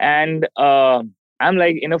 And I'm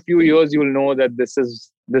like, in a few years, you'll know that this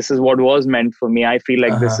is what was meant for me. I feel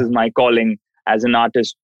like this is my calling as an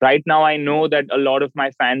artist. Right now, I know that a lot of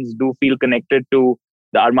my fans do feel connected to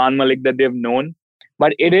the Armaan Malik that they've known.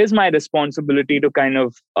 But it is my responsibility to kind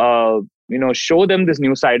of, show them this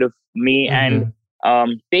new side of me and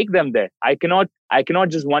take them there. I cannot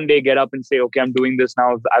just one day get up and say, okay, I'm doing this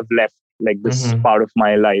now. I've left like this part of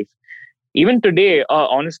my life. Even today,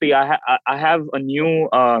 honestly, I have a new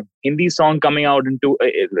Hindi song coming out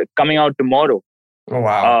tomorrow. Oh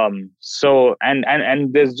wow! So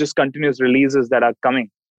and there's just continuous releases that are coming.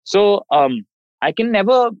 So I can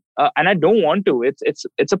never, and I don't want to.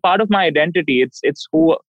 It's a part of my identity. It's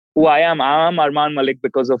who I am. I'm Armaan Malik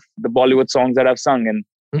because of the Bollywood songs that I've sung and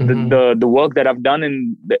the work that I've done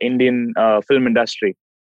in the Indian film industry.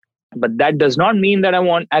 But that does not mean that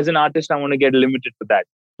as an artist, I want to get limited to that.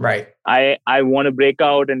 Right. I want to break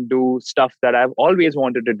out and do stuff that I've always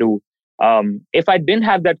wanted to do. If I didn't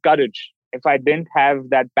have that courage, if I didn't have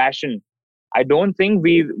that passion, I don't think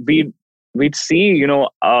we'd see,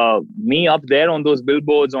 me up there on those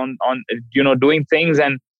billboards on doing things,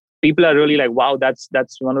 and people are really like, wow, that's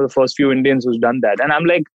one of the first few Indians who's done that. And I'm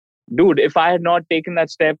like, dude, if I had not taken that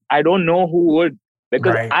step, I don't know who would,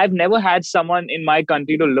 because I've never had someone in my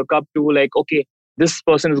country to look up to, like, okay, this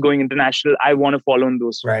person is going international. I want to follow in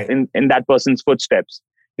those in that person's footsteps.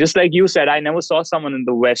 Just like you said, I never saw someone in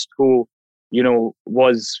the West who,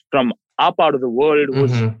 was from our part of the world,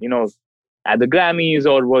 who's, at the Grammys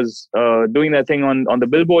or was doing their thing on the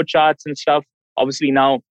Billboard charts and stuff. Obviously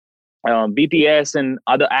now BTS and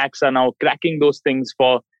other acts are now cracking those things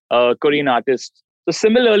for Korean artists. So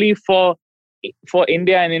similarly for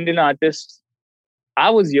India and Indian artists, I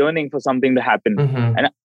was yearning for something to happen and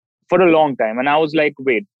for a long time. And I was like,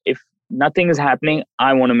 wait, if nothing is happening,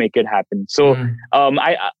 I want to make it happen. So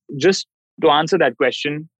I just to answer that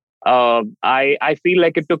question, I feel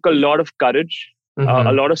like it took a lot of courage,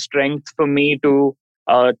 a lot of strength for me to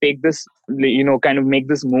take this, kind of make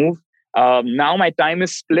this move. Now my time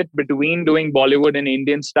is split between doing Bollywood and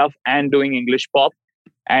Indian stuff and doing English pop.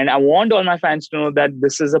 And I want all my fans to know that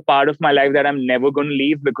this is a part of my life that I'm never going to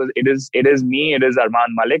leave, because it is me, it is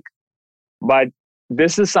Armaan Malik. But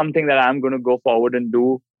this is something that I'm going to go forward and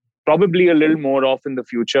do probably a little more of in the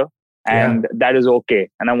future. And that is okay.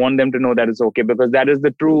 And I want them to know that it's okay, because that is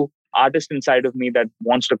the true artist inside of me that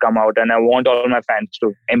wants to come out. And I want all my fans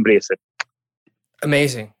to embrace it.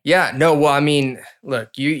 Amazing. Yeah, no, well, I mean,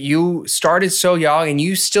 look, you started so young and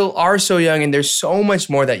you still are so young, and there's so much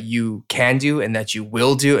more that you can do and that you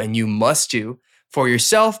will do and you must do for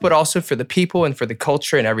yourself, but also for the people and for the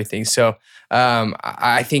culture and everything. So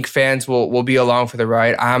I think fans will be along for the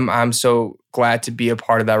ride. I'm so glad to be a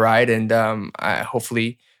part of that ride, and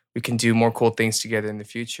hopefully we can do more cool things together in the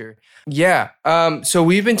future. Yeah. So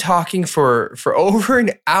we've been talking for over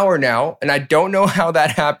an hour now, and I don't know how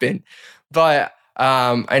that happened, but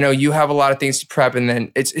I know you have a lot of things to prep, and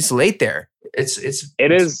then it's late there. It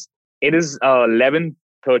is 11:13.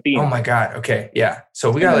 Oh my God. Okay. Yeah.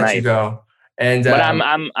 So we gotta let you go. And but I'm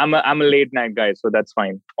a late night guy, so that's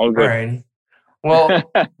fine. All good. All right. Well,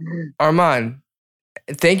 Armaan,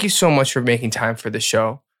 thank you so much for making time for the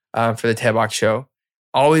show, for the Tebak show.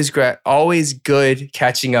 Always great, always good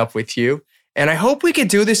catching up with you. And I hope we could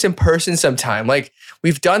do this in person sometime. Like,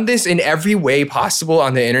 we've done this in every way possible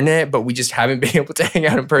on the internet, but we just haven't been able to hang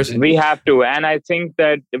out in person. We have to. And I think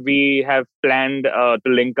that we have planned to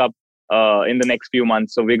link up in the next few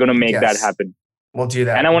months. So we're going to make that happen. We'll do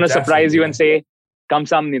that. And I want to surprise you and say,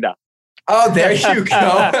 Kamsamnida. Oh, there you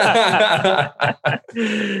go.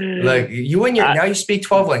 Look, now you speak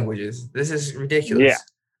 12 languages. This is ridiculous. Yeah.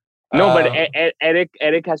 No, but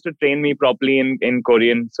Eric has to train me properly in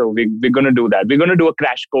Korean. So we're going to do that. We're going to do a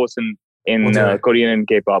crash course in Korean and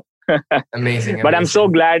K-pop. Amazing. But I'm so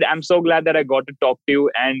glad that I got to talk to you.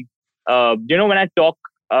 And, when I talk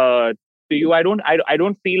to you, I don't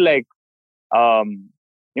feel like,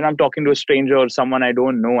 I'm talking to a stranger or someone I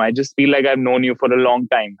don't know. I just feel like I've known you for a long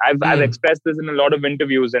time. I've expressed this in a lot of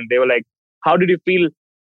interviews, and they were like, how did you feel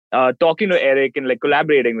talking to Eric and like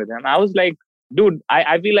collaborating with him? I was like, dude,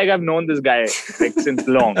 I feel like I've known this guy like since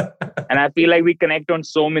long. And I feel like we connect on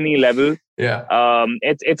so many levels. Yeah.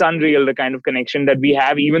 It's unreal, the kind of connection that we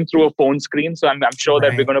have even through a phone screen. So I'm sure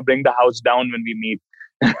that we're going to bring the house down when we meet.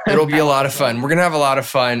 It'll be a lot of fun. We're going to have a lot of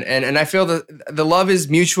fun. And I feel the love is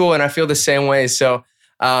mutual, and I feel the same way. So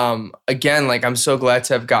again, like, I'm so glad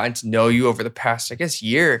to have gotten to know you over the past, I guess,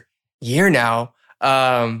 year now,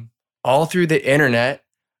 all through the internet.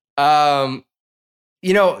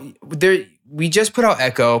 we just put out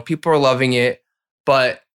Echo. People are loving it,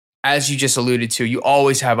 but as you just alluded to, you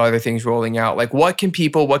always have other things rolling out. Like, what can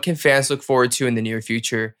fans look forward to in the near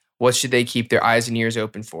future? What should they keep their eyes and ears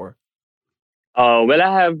open for? Well,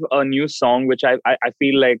 I have a new song which I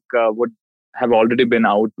feel like would have already been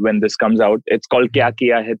out when this comes out. It's called Kya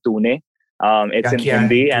Kiya Hai Toone. It's in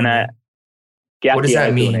Hindi, and what does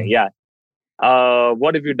that mean? Yeah.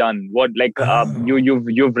 What have you done? What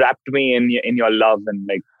you've wrapped me in your love, and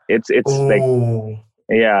like it's like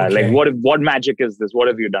like what magic is this? What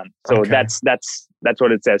have you done? So that's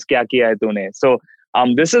what it says. Kya Kiya Hai Toone. So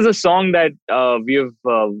this is a song that we've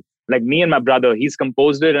like me and my brother. He's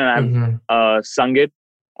composed it, and I've sung it.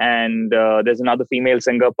 And there's another female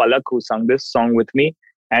singer, Palak, who sung this song with me.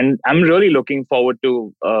 And I'm really looking forward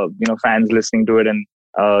to fans listening to it and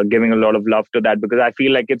giving a lot of love to that, because I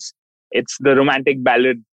feel like it's the romantic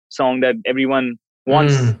ballad song that everyone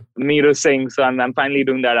wants me to sing. So I'm finally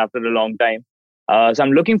doing that after a long time. So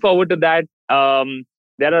I'm looking forward to that.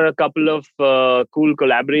 There are a couple of cool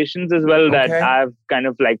collaborations as well that I've kind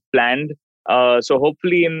of like planned. So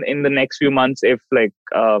hopefully in the next few months, if like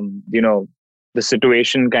the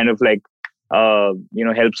situation kind of like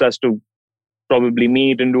helps us to probably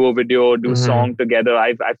meet and do a video, do a song together,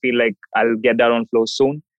 I feel like I'll get that on flow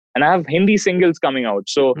soon. And I have Hindi singles coming out.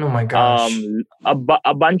 So oh my gosh.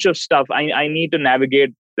 A bunch of stuff I need to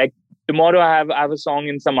navigate. Like tomorrow I have a song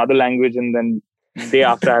in some other language, and then day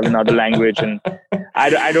after I have another language, and I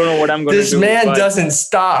don't know what I'm going to do. This man doesn't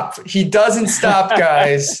stop. He doesn't stop,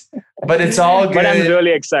 guys. But it's all good. But I'm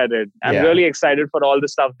really excited. I'm really excited for all the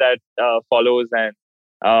stuff that follows. And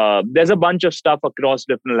there's a bunch of stuff across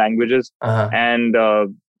different languages. And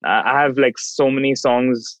I have like so many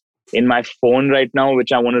songs in my phone right now,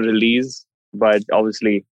 which I want to release. But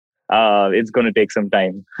obviously, it's going to take some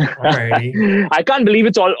time. Alrighty. I can't believe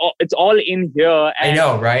it's all in here. And, I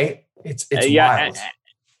know, right? It's wild.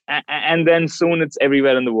 And then soon it's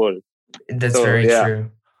everywhere in the world. That's very true.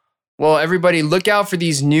 Well, everybody, look out for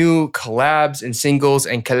these new collabs and singles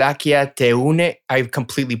and Kya Kiya Te Une. I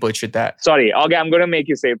completely butchered that. Sorry. Okay, I'm going to make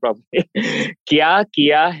you say it properly. Kya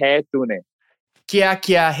Kiya Hai Toone. Kya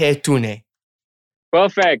Kiya Hai Toone.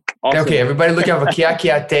 Perfect. Awesome. Okay, everybody look out for Kya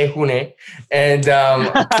Kiya Te Une. And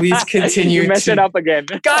please continue you messed it up again.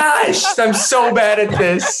 Gosh, I'm so bad at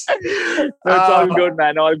this. It's all good,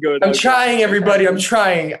 man. All good. I'm trying, everybody. I'm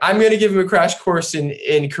trying. I'm going to give him a crash course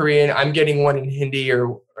in Korean. I'm getting one in Hindi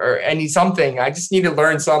or any something. I just need to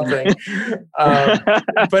learn something.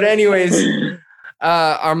 But anyways,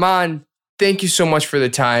 Armaan, thank you so much for the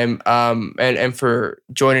time and for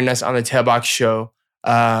joining us on the Tailbox Show.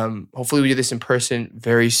 Hopefully we do this in person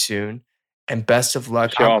very soon, and best of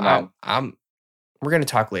luck. Sure, man. We're gonna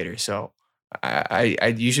talk later, so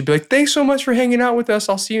I usually be like, thanks so much for hanging out with us.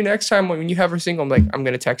 I'll see you next time when you have a single. I'm like, I'm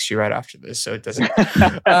gonna text you right after this, so it doesn't.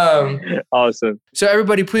 Awesome. So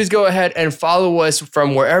everybody, please go ahead and follow us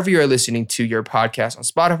from wherever you're listening to your podcast, on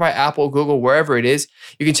Spotify, Apple, Google, wherever it is.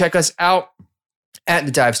 You can check us out at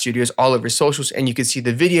the Dive Studios all over socials, and you can see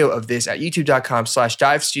the video of this at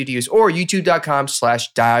youtube.com/Dive Studios or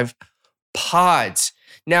youtube.com/Dive Pods.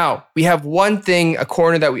 Now, we have one thing, a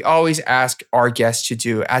corner that we always ask our guests to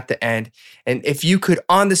do at the end. And if you could,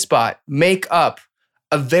 on the spot, make up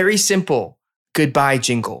a very simple goodbye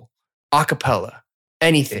jingle, a cappella,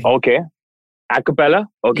 anything. Okay. A cappella?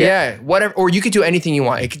 Okay. Yeah, whatever. Or you could do anything you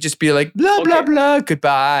want. It could just be like, blah, blah, blah,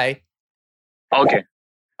 goodbye. Okay.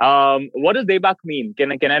 What does Debak mean?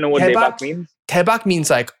 Can I know what Debak means? Debak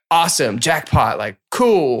means like awesome, jackpot, like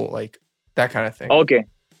cool, like that kind of thing. Okay.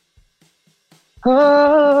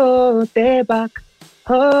 Oh, Debak.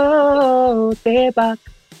 Oh, Debak.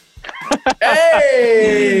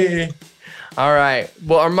 Hey! All right.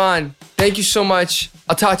 Well, Armaan, thank you so much.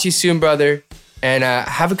 I'll talk to you soon, brother. And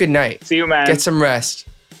have a good night. See you, man. Get some rest.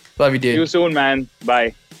 Love you, dude. See you soon, man.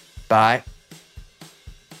 Bye. Bye.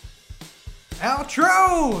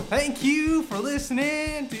 Outro! Thank you for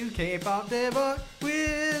listening to K-Pop Debug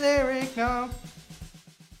with Eric Nam.